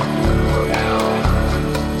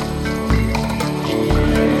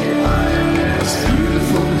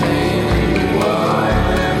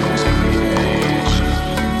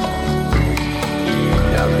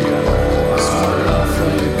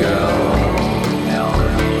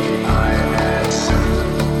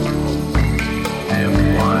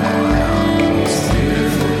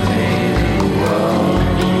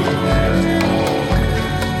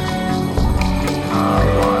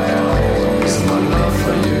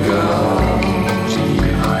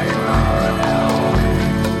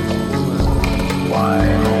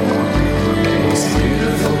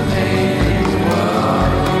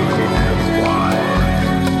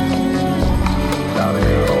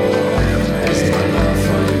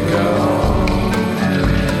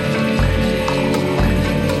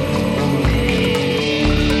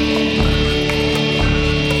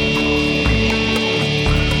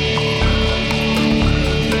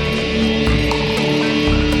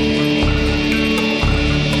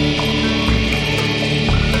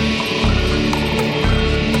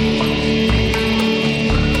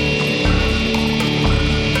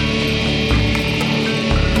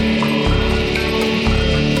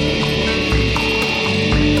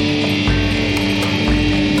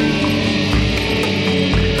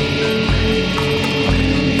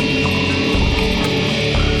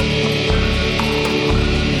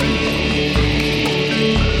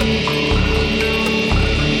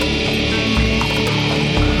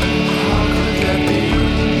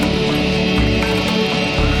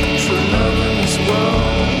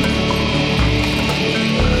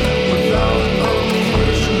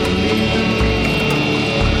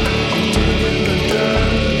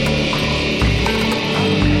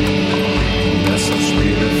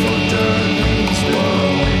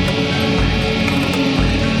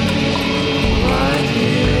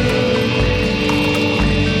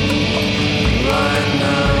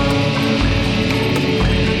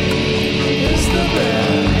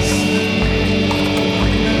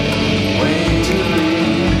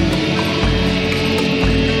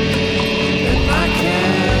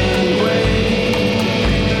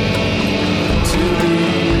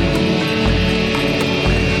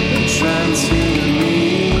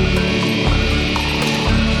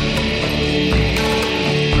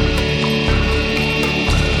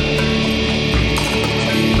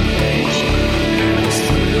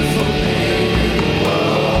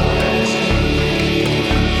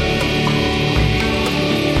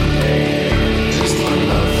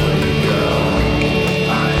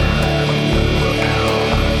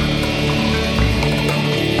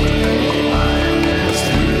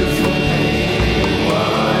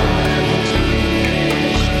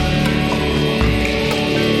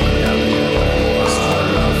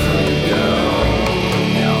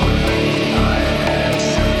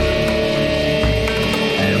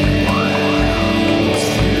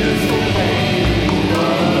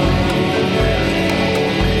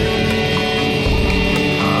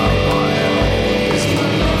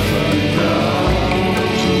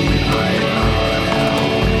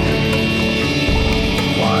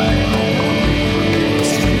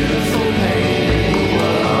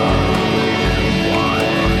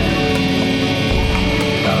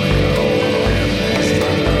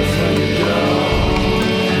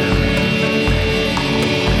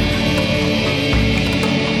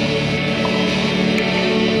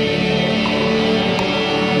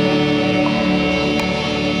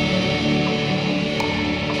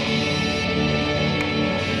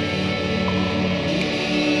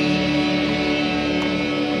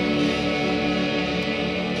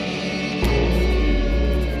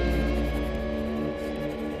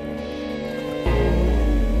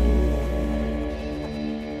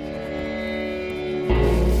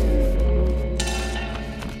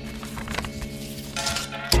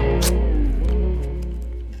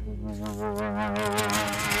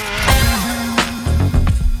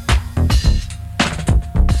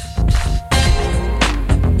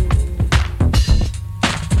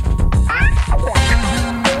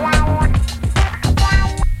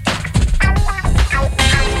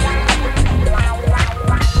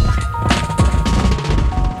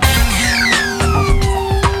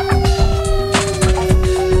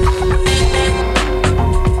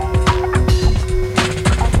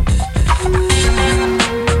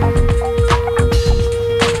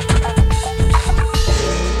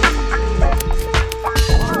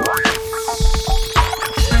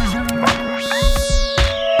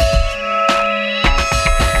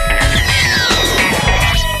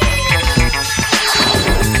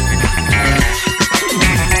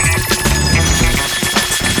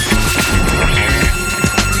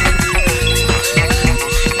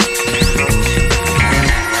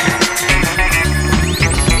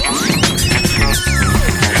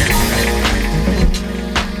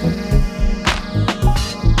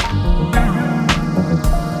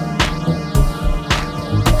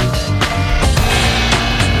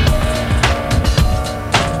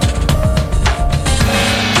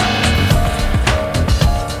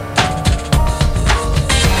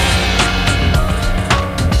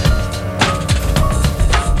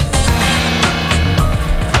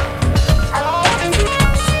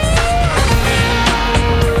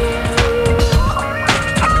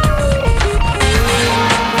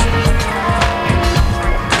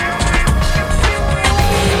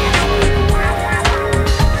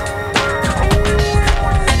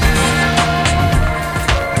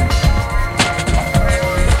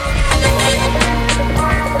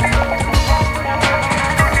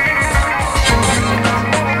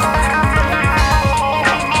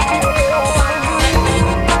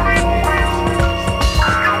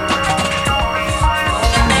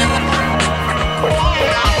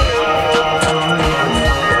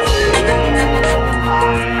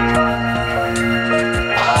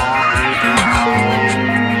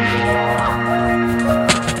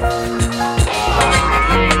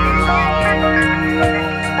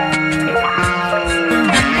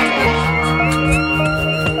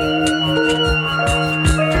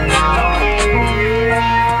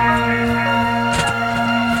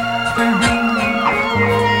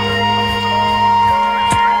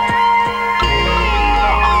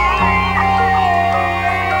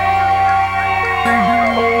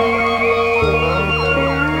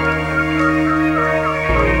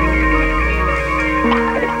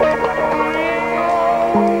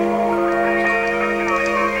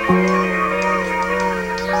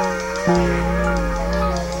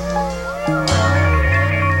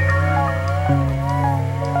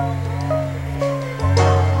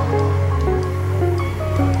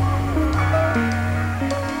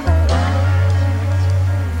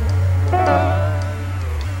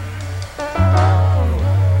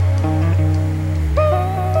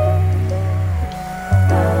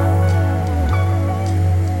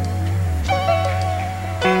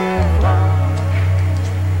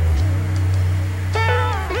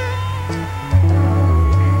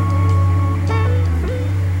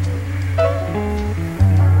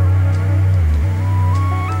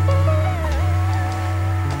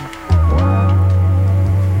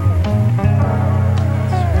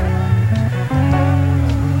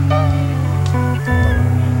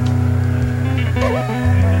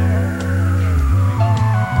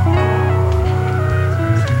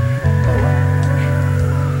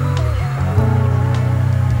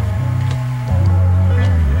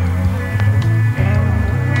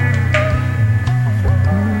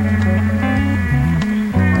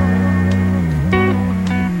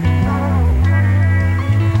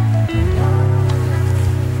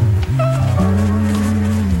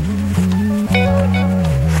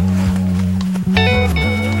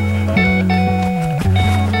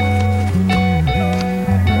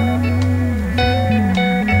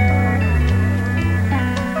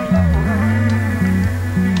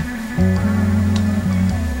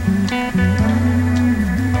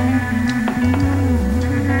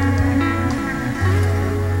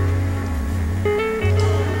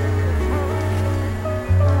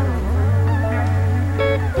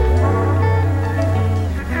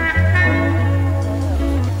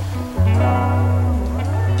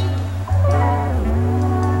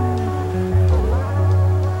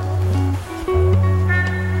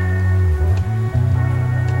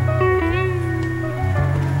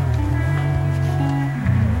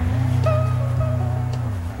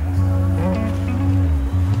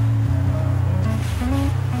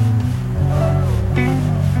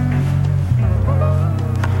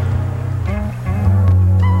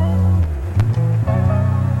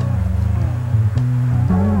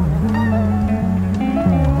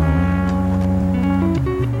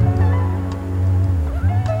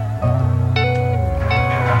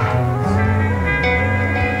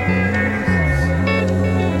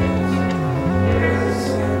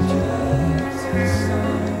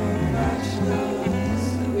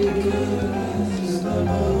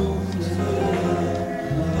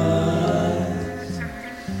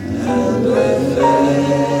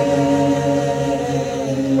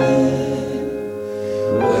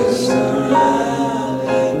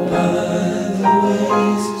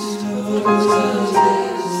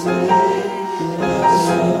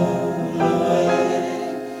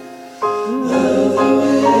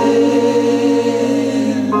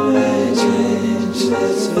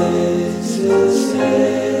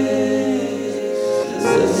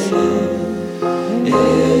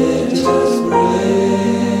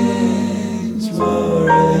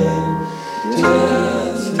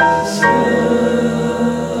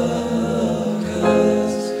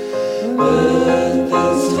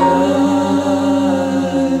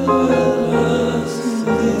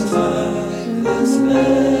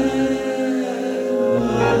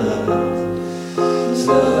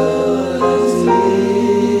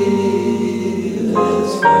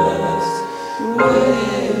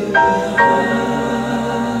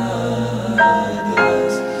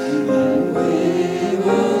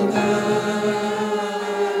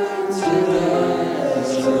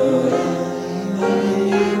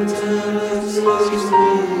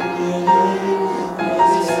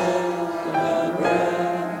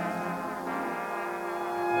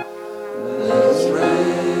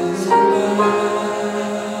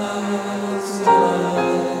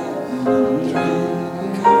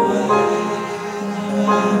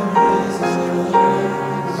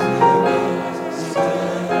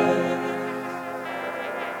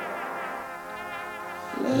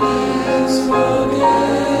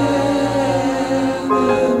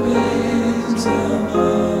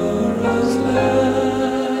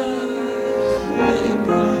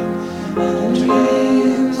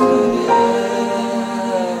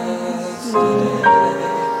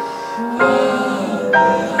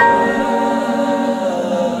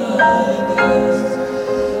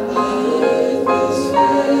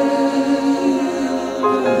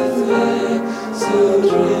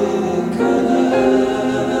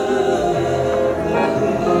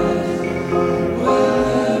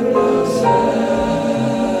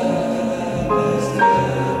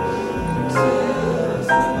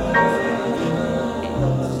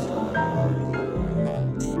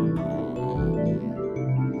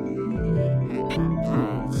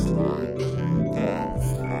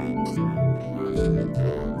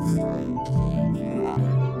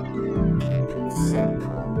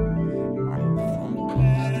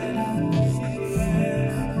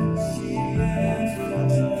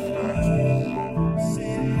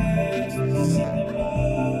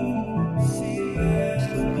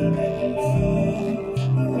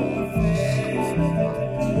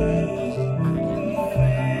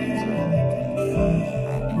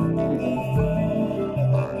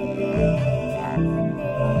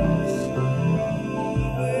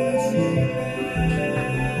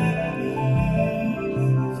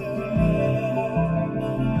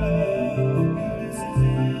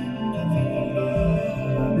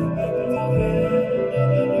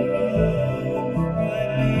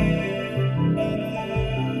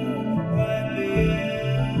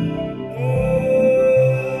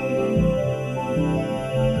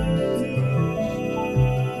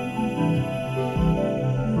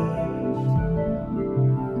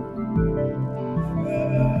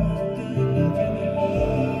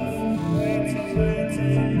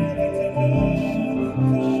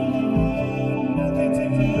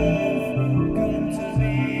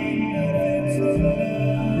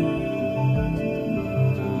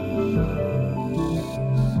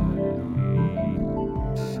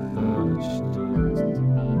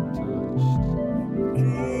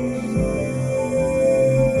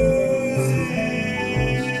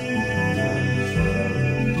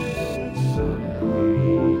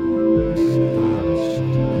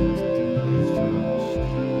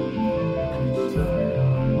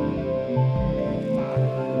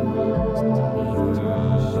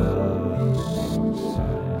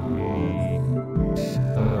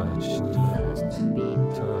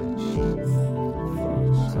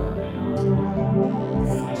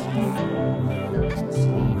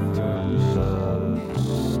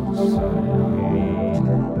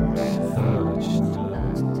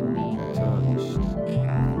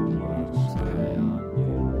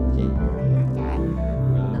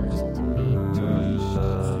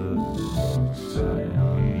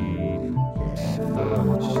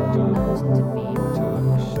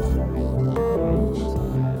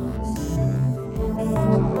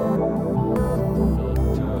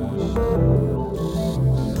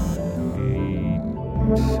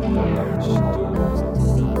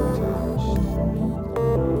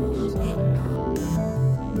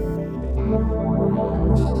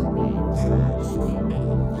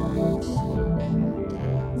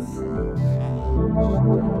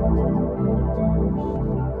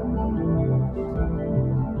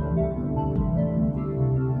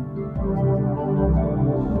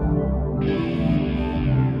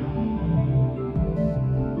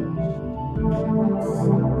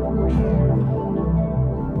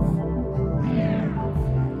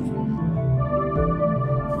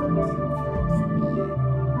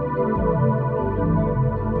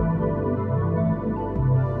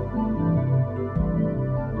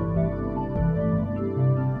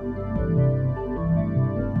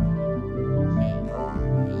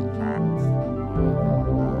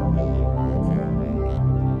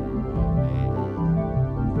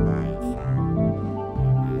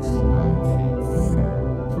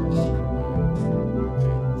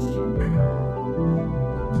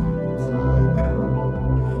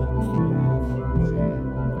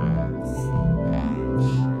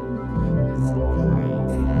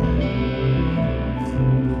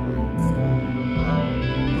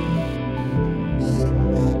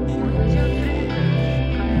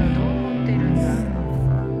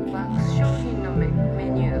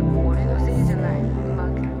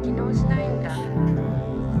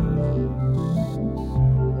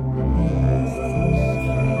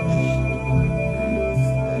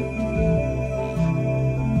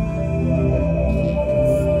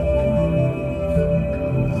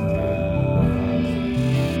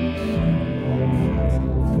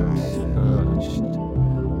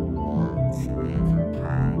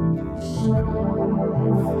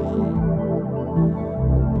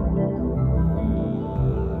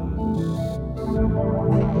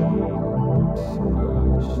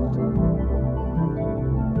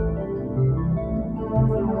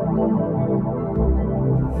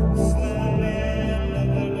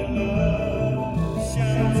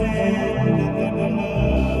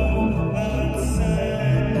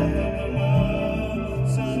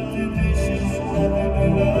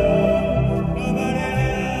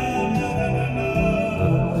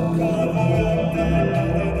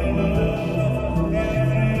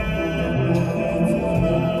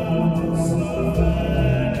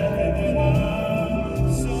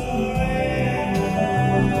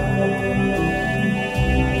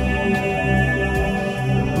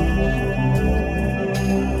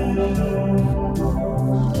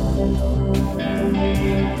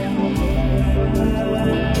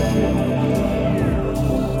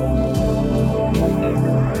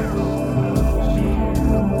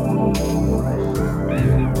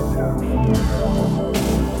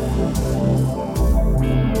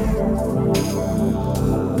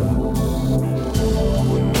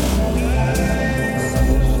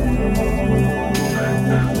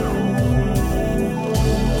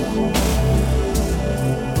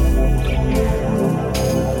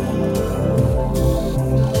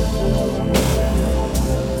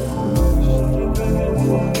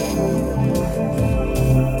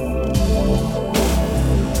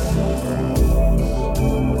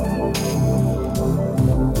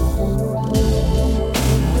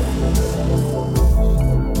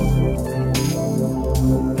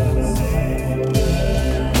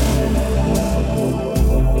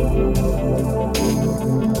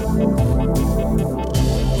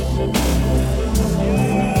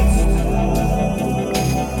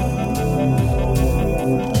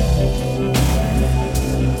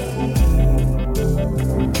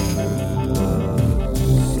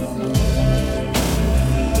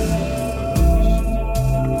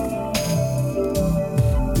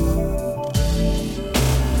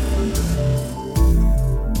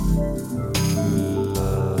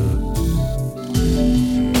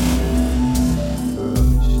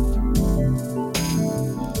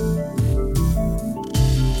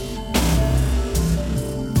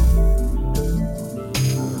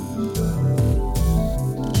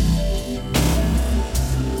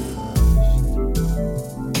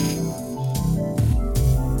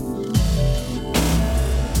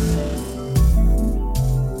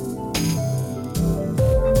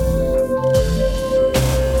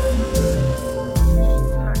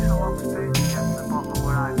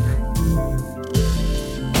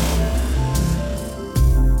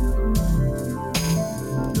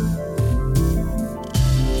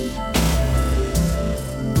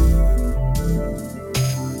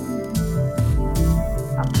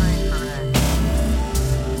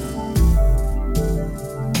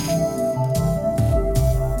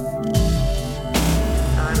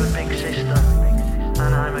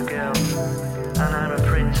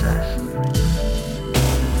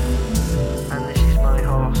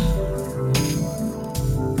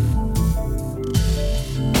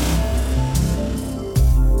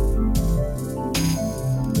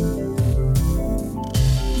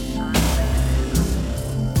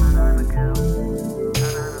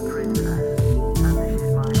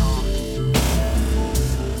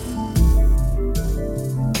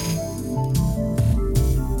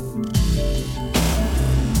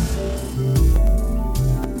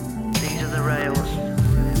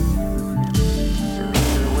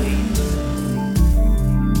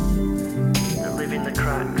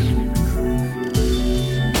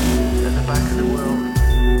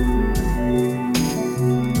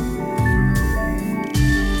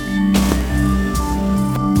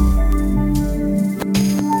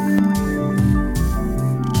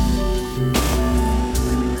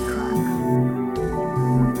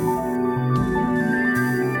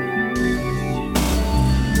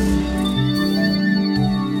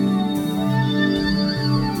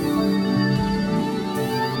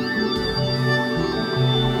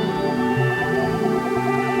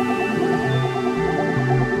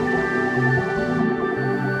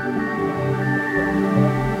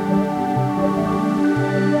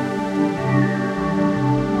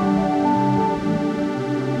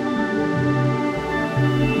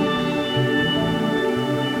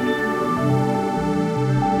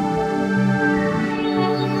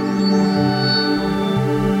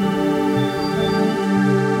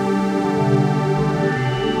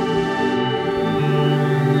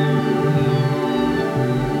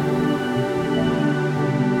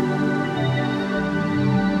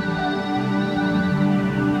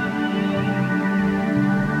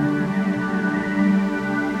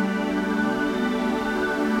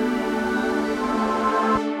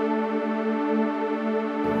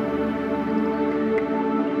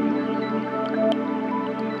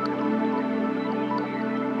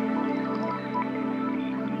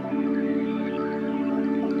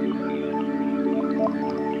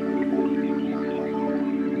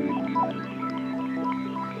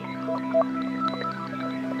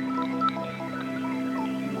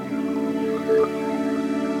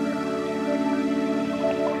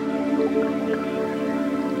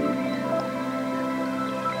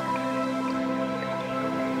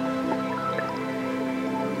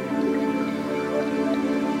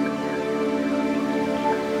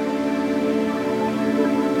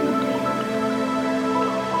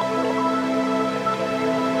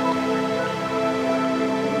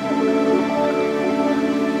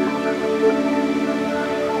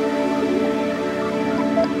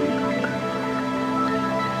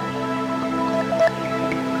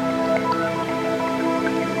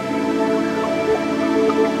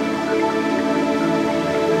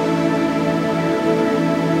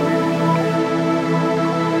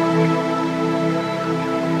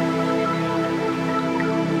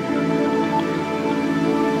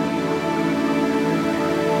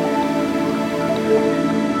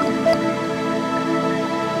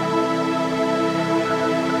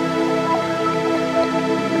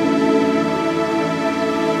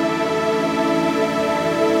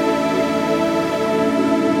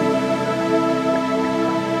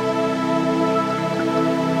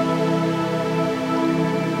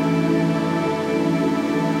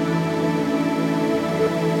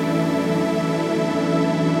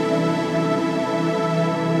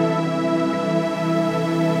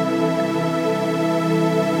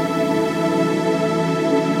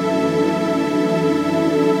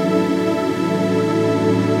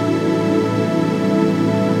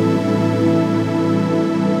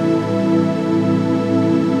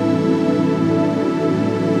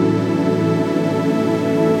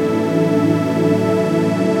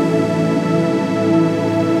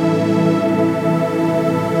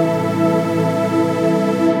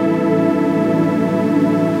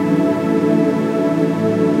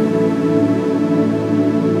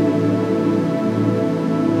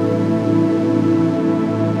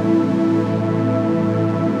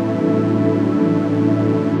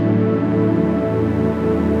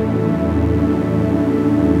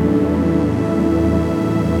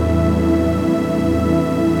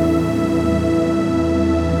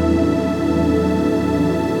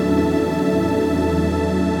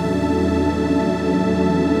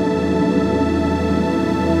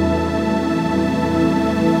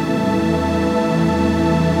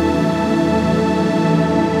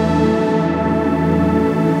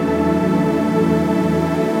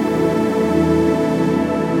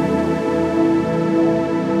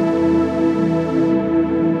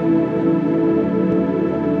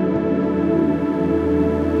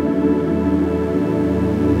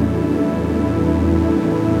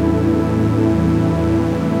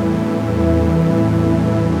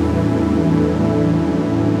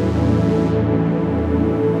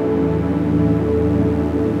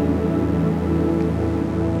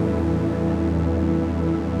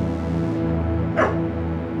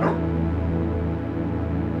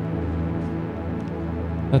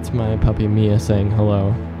That's my puppy Mia saying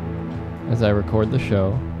hello. As I record the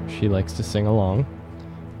show, she likes to sing along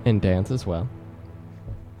and dance as well.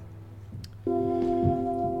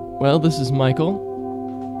 Well, this is Michael.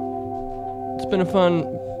 It's been a fun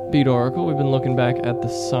Beat Oracle. We've been looking back at the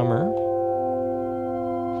summer.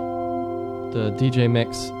 The DJ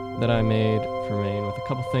mix that I made for Maine with a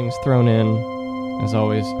couple things thrown in. As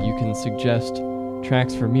always, you can suggest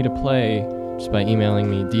tracks for me to play just by emailing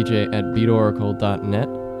me dj@beatoracle.net.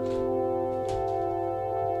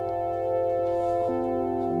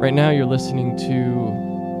 Right now you're listening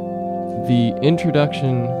to the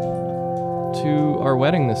introduction to our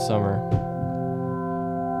wedding this summer.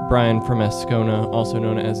 Brian from Ascona, also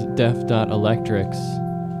known as Def.Electrics,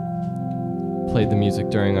 played the music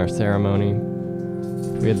during our ceremony.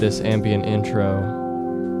 We had this ambient intro,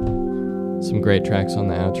 some great tracks on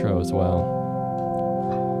the outro as well.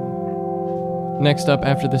 Next up,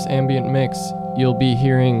 after this ambient mix, you'll be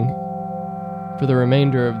hearing, for the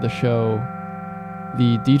remainder of the show,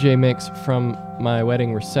 the DJ mix from my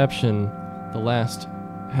wedding reception, the last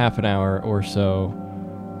half an hour or so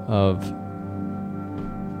of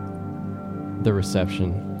the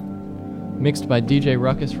reception, mixed by DJ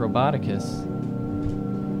Ruckus Roboticus,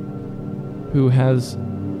 who has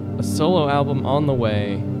a solo album on the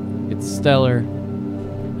way. It's stellar.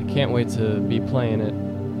 I can't wait to be playing it.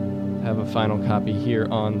 Have a final copy here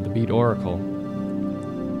on the Beat Oracle.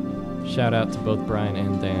 Shout out to both Brian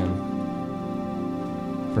and Dan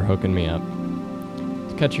for hooking me up.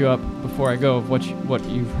 To catch you up before I go of what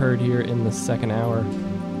you've heard here in the second hour,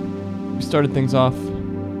 we started things off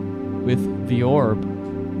with The Orb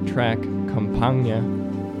track Campagna,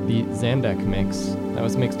 the Zandek mix. That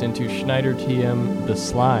was mixed into Schneider TM The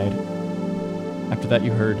Slide. After that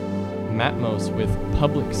you heard Matmos with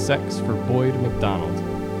Public Sex for Boyd McDonald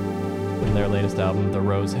from their latest album, The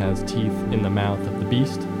Rose Has Teeth in the Mouth of the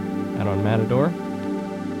Beast. out on Matador.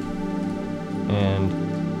 And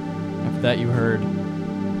after that you heard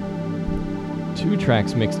 2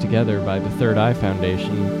 tracks mixed together by the Third Eye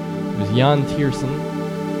Foundation. It was Jan Tiersen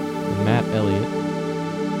and Matt Elliott.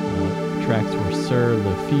 The tracks were Sur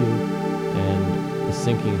le Fil and The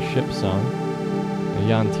Sinking Ship Song.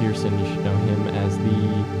 Jan Tiersen, you should know him as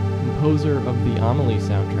the composer of the Amelie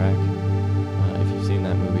soundtrack, if you've seen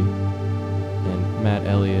that movie. And Matt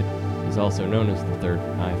Elliott is also known as the Third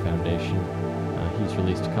Eye Foundation. He's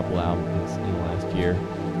released a couple albums in the last year.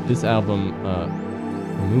 This album,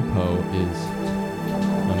 Mupo, is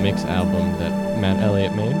a mix album that Matt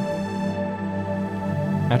Elliott made.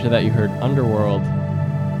 After that you heard Underworld,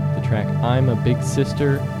 the track I'm a Big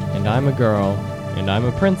Sister, and I'm a Girl, and I'm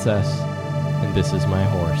a Princess, and This Is My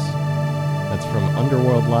Horse. That's from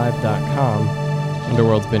underworldlive.com.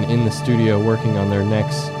 Underworld's been in the studio working on their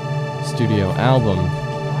next studio album.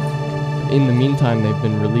 In the meantime, they've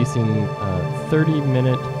been releasing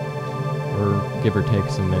 30-minute, or give or take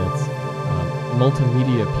some minutes,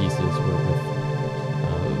 multimedia pieces with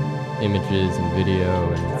images and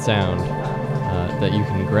video and sound that you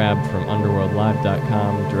can grab from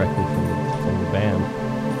underworldlive.com directly from the band.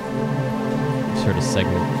 Sort of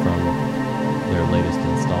segment from their latest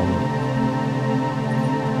installment.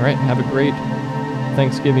 All right, have a great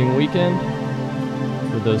Thanksgiving weekend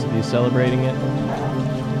for those of you celebrating it.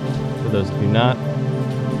 For those of you not,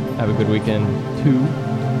 have a good weekend too.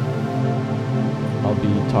 I'll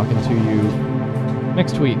be talking to you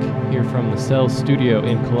next week here from the Cells Studio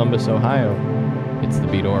in Columbus, Ohio. It's the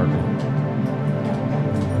Beat Oracle.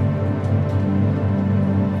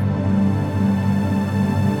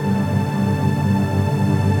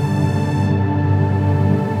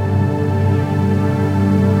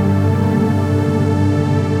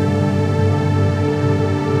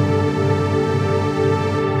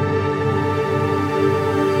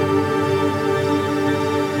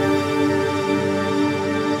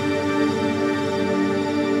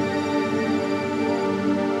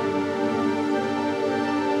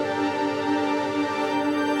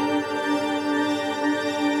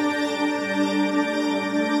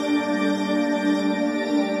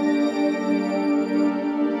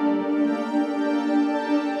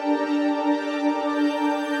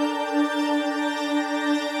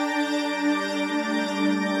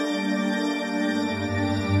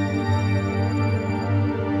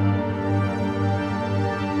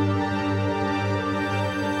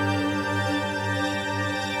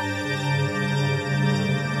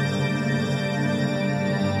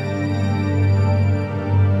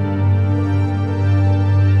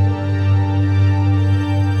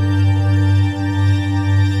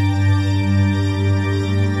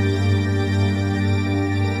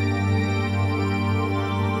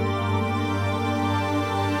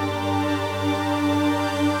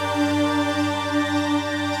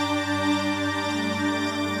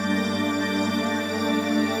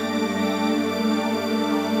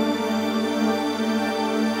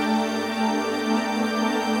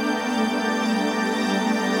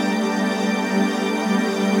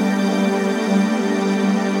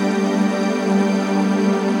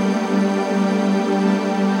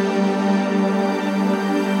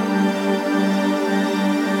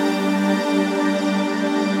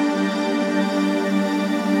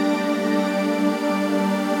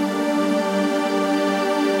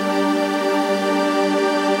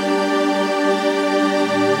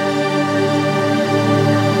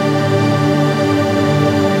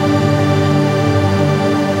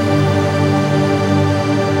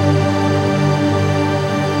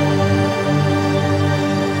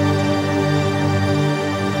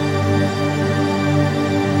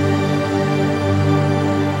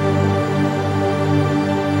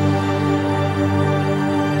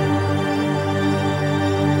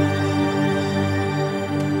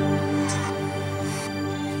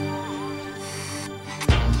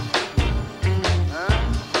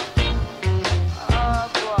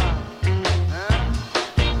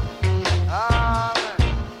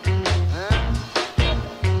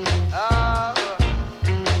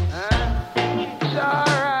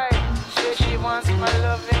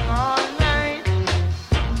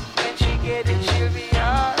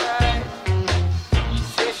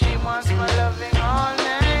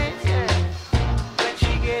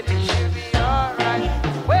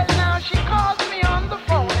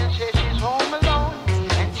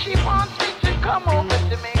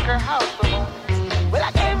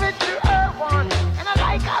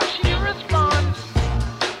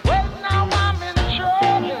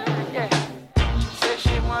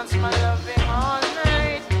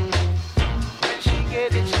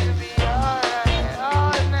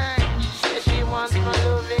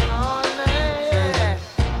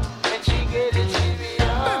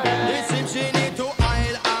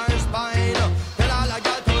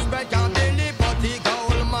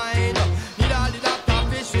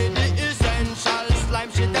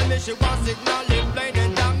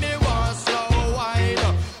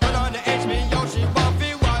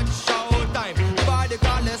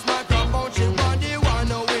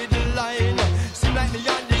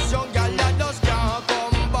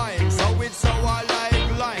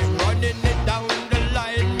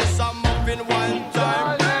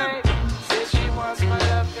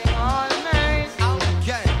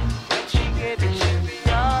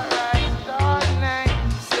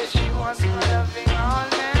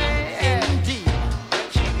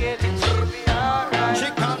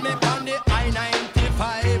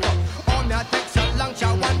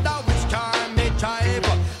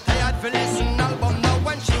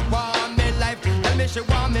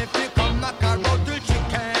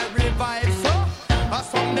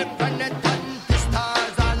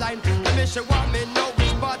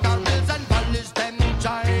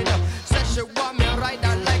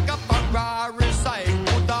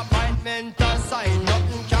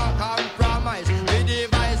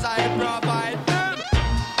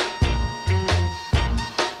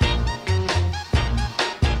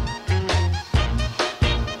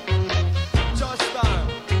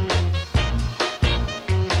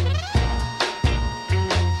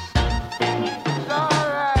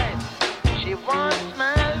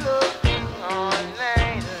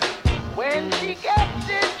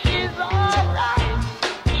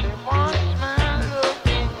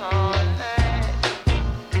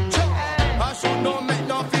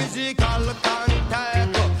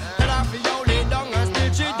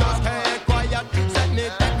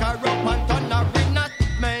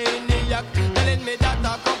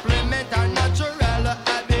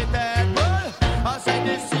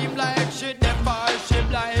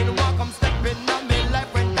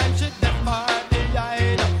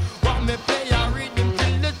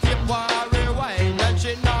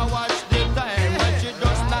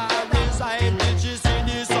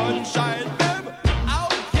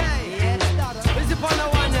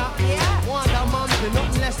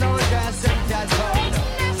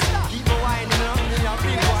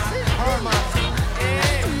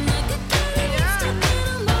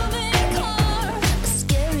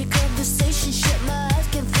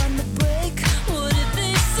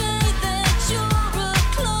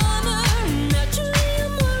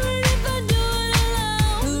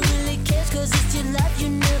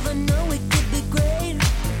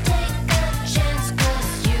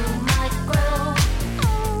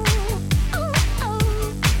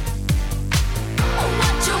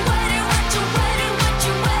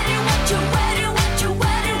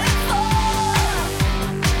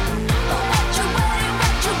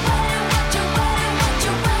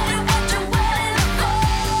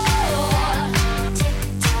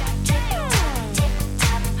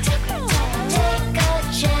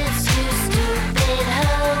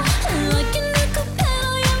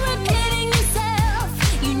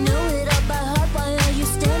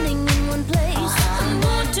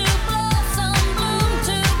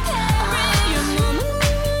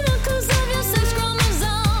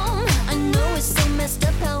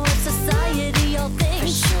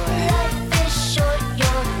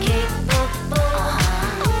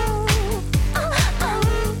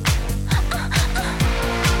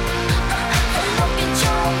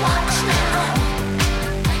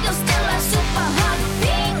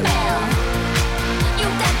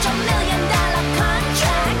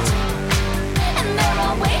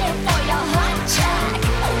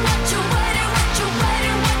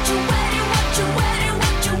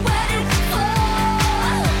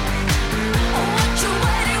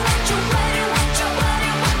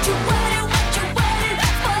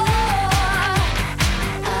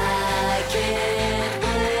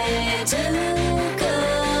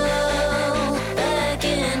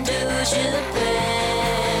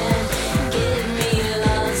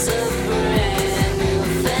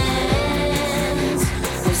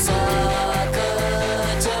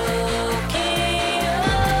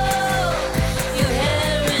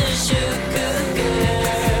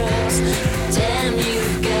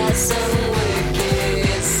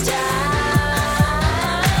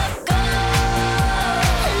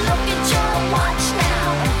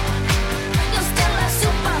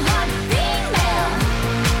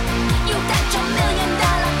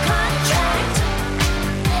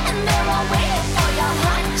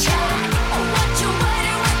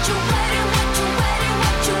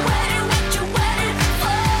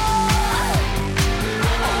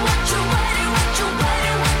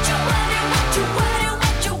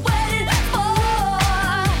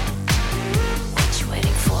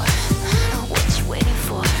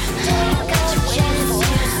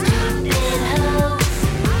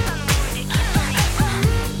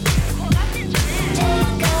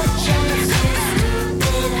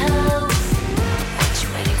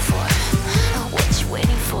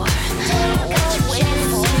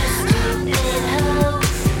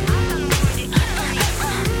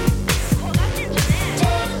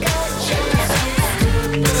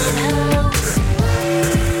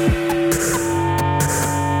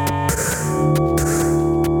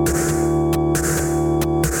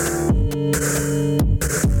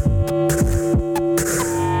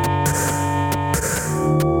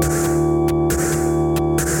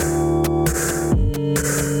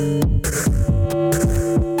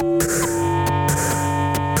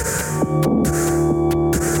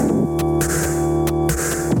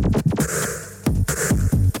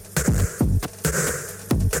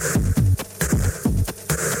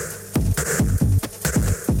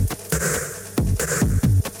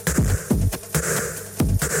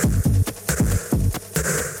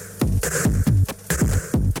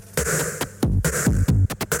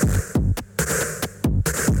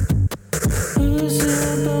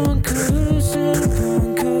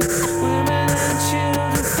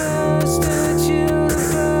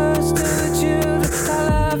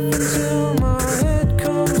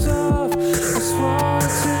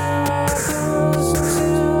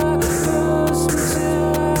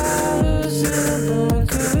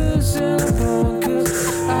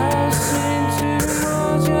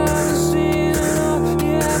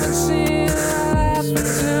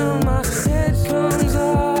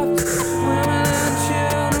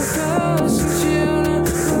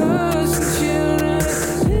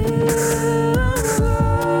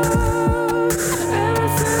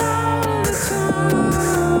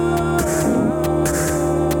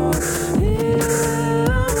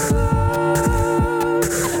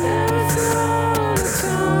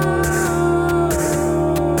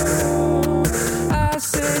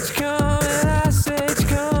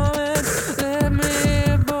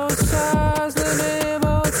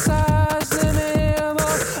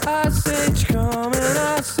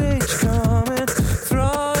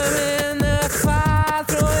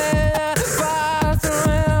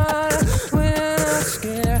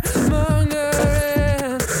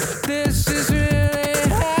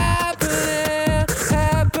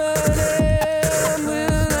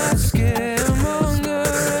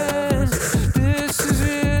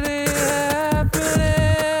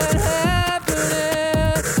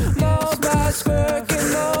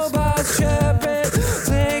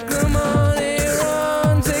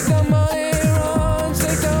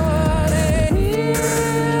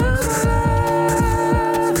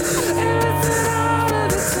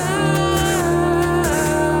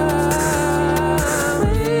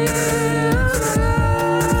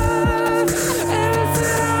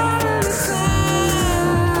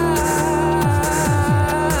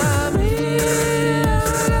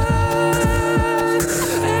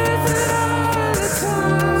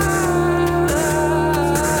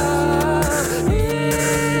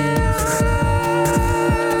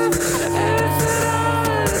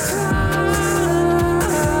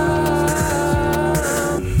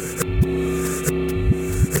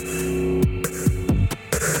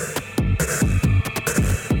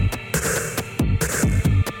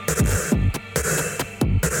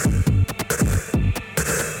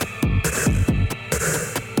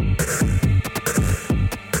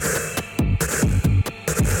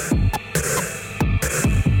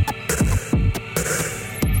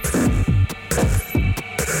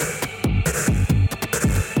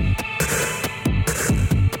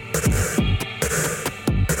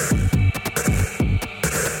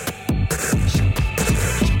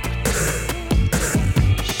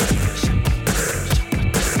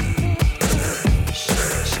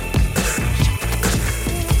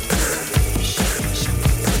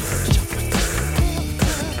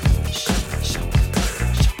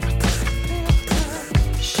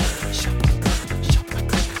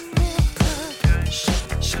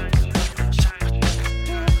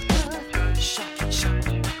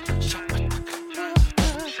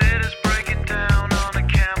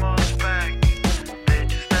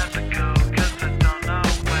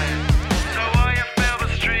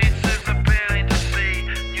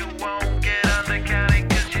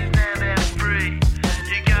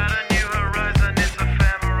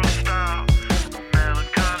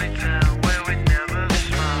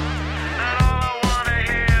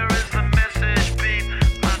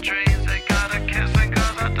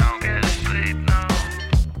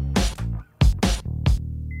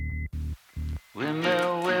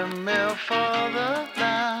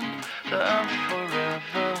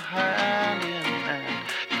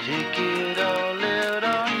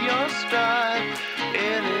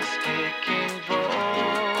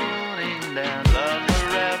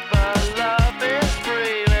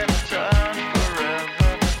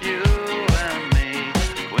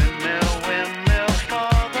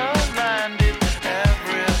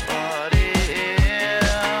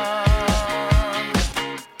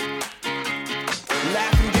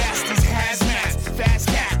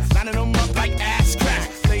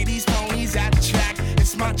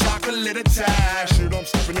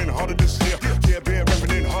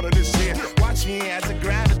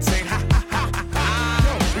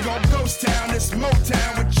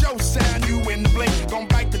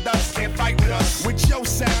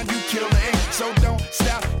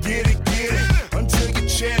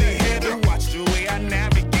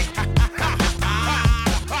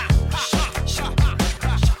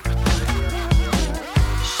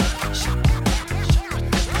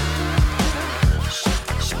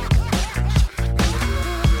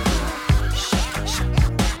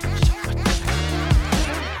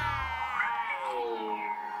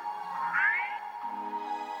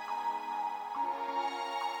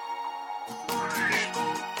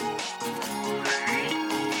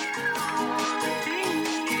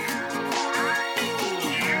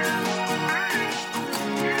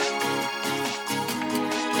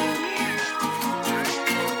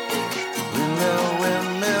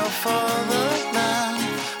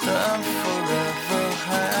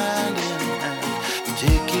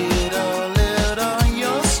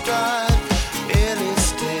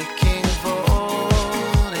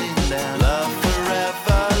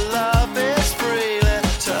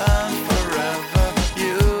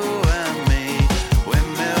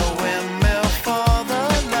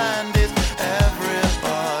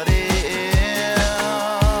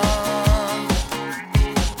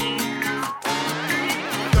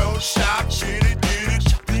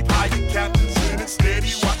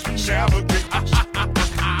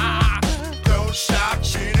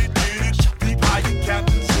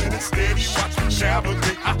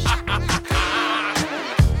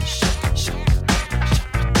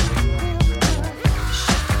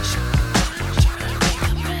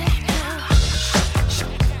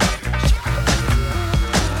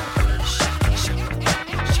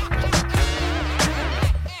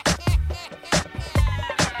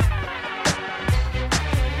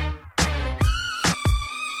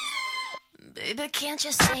 Can't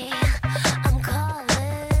you see I'm calling?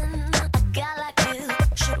 A guy like you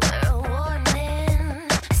should wear a warning.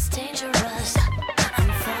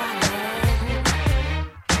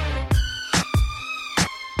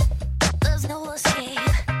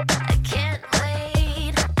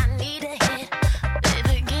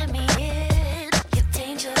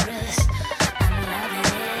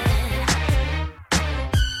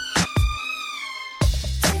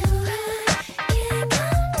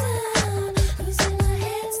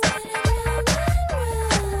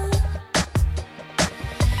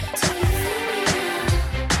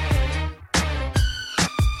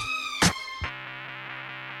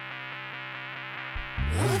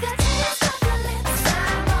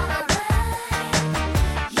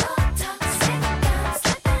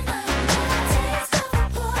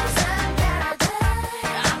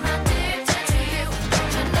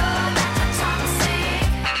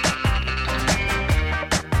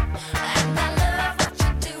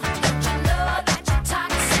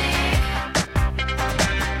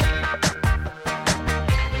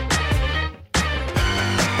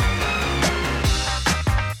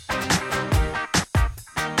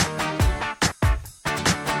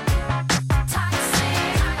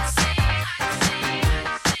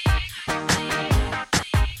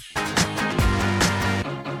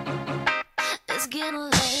 getting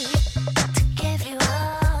late to give you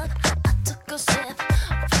up. I took a sip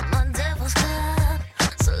from my devil's cup.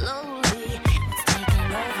 Slowly, it's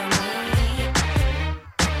taking over me.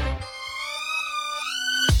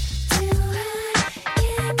 Till I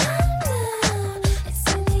get knocked down, it's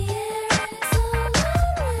in the air and it's all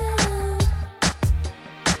around.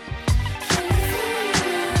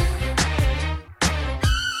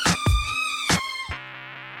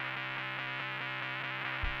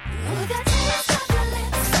 We got taste of your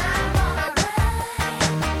lips, I'm on a ride.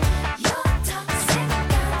 You're toxic,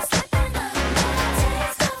 I'm slipping up.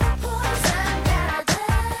 Taste of a poison paradise.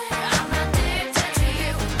 I'm addicted to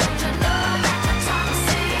you, don't you know that you're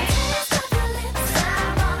toxic? Taste of your lips,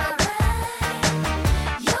 I'm on a ride.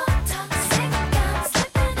 You're toxic, I'm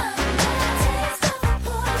slipping up. Taste of a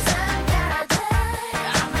poison paradise.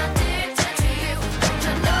 I'm addicted to you, don't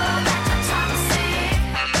you know that you're toxic?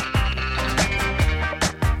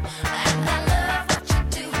 And I love what you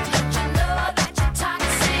do, don't you know that you're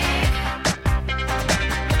toxic?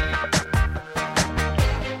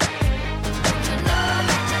 Don't you know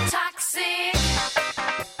that you're toxic?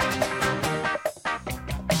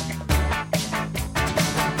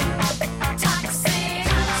 Toxic.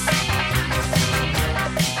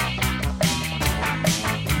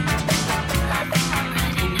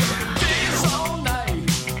 Dance all night,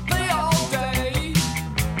 play all day.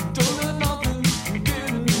 Don't let nothing get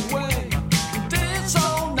in the way. Dance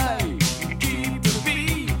all night, keep the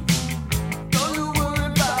beat. Don't you worry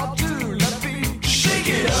about too let beat. Shake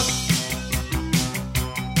it up,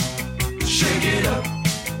 shake it up,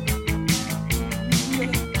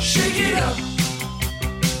 shake it up,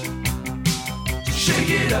 shake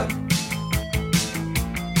it up.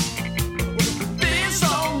 Dance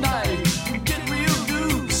all night, get real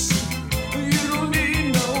loose. You don't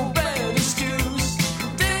need no bad excuse.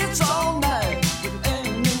 Dance all night with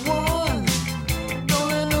anyone. Don't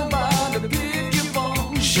let nobody pick your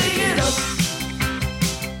phone. Shake it up,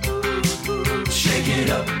 shake it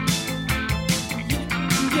up, yeah.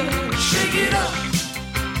 Shake it up,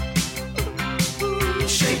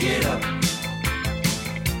 shake it up.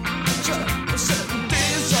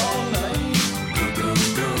 Dance all night,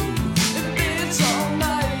 dance all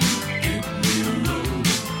night, get real low.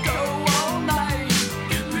 Go all night,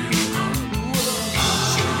 get real low.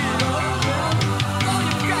 Shake it up, yeah. All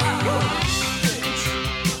you got, dance.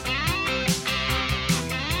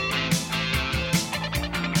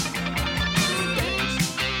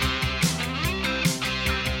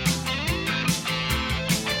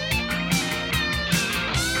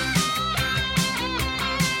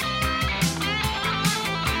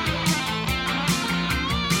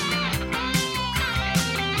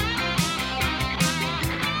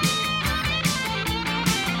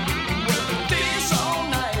 Dance all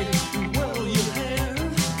night, whirl your hair.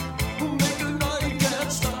 Make a night you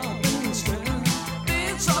can't stop and stare.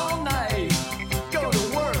 Dance all night, go to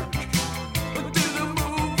work. Do the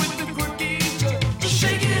move with the quirky jerk.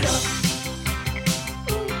 Shake it up,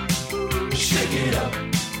 shake it up,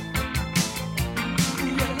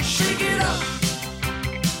 yeah. Shake it up,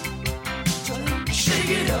 shake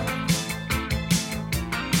it up.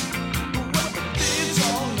 Dance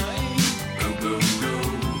all night, go go go.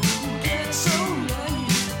 Get so late,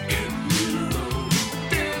 get real low.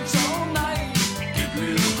 Dance all night, get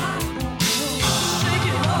real high. Shake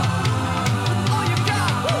it up, all you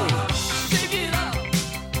got. Shake it up,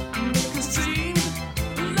 make a scene.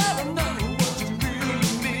 Let 'em know what you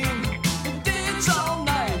really mean. Dance all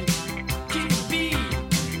night, keep the beat.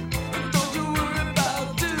 Don't you worry about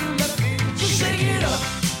too let beat. Shake it up,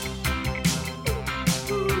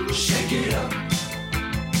 shake it up.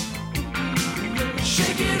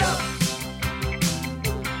 Shake it up,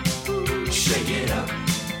 shake it up, shake it up,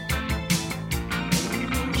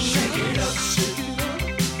 shake it up, shake it up,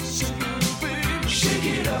 baby. Shake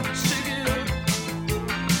it up, shake it up,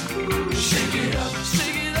 shake it up,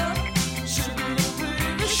 shake it up, shake it up,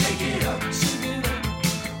 baby. Shake it up, shake it up,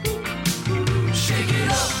 shake it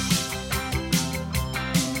up,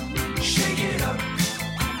 shake it up,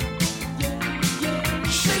 yeah, yeah.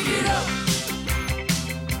 Shake it up,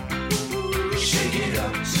 shake it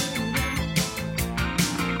up, shake it up,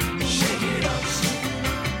 shake it up.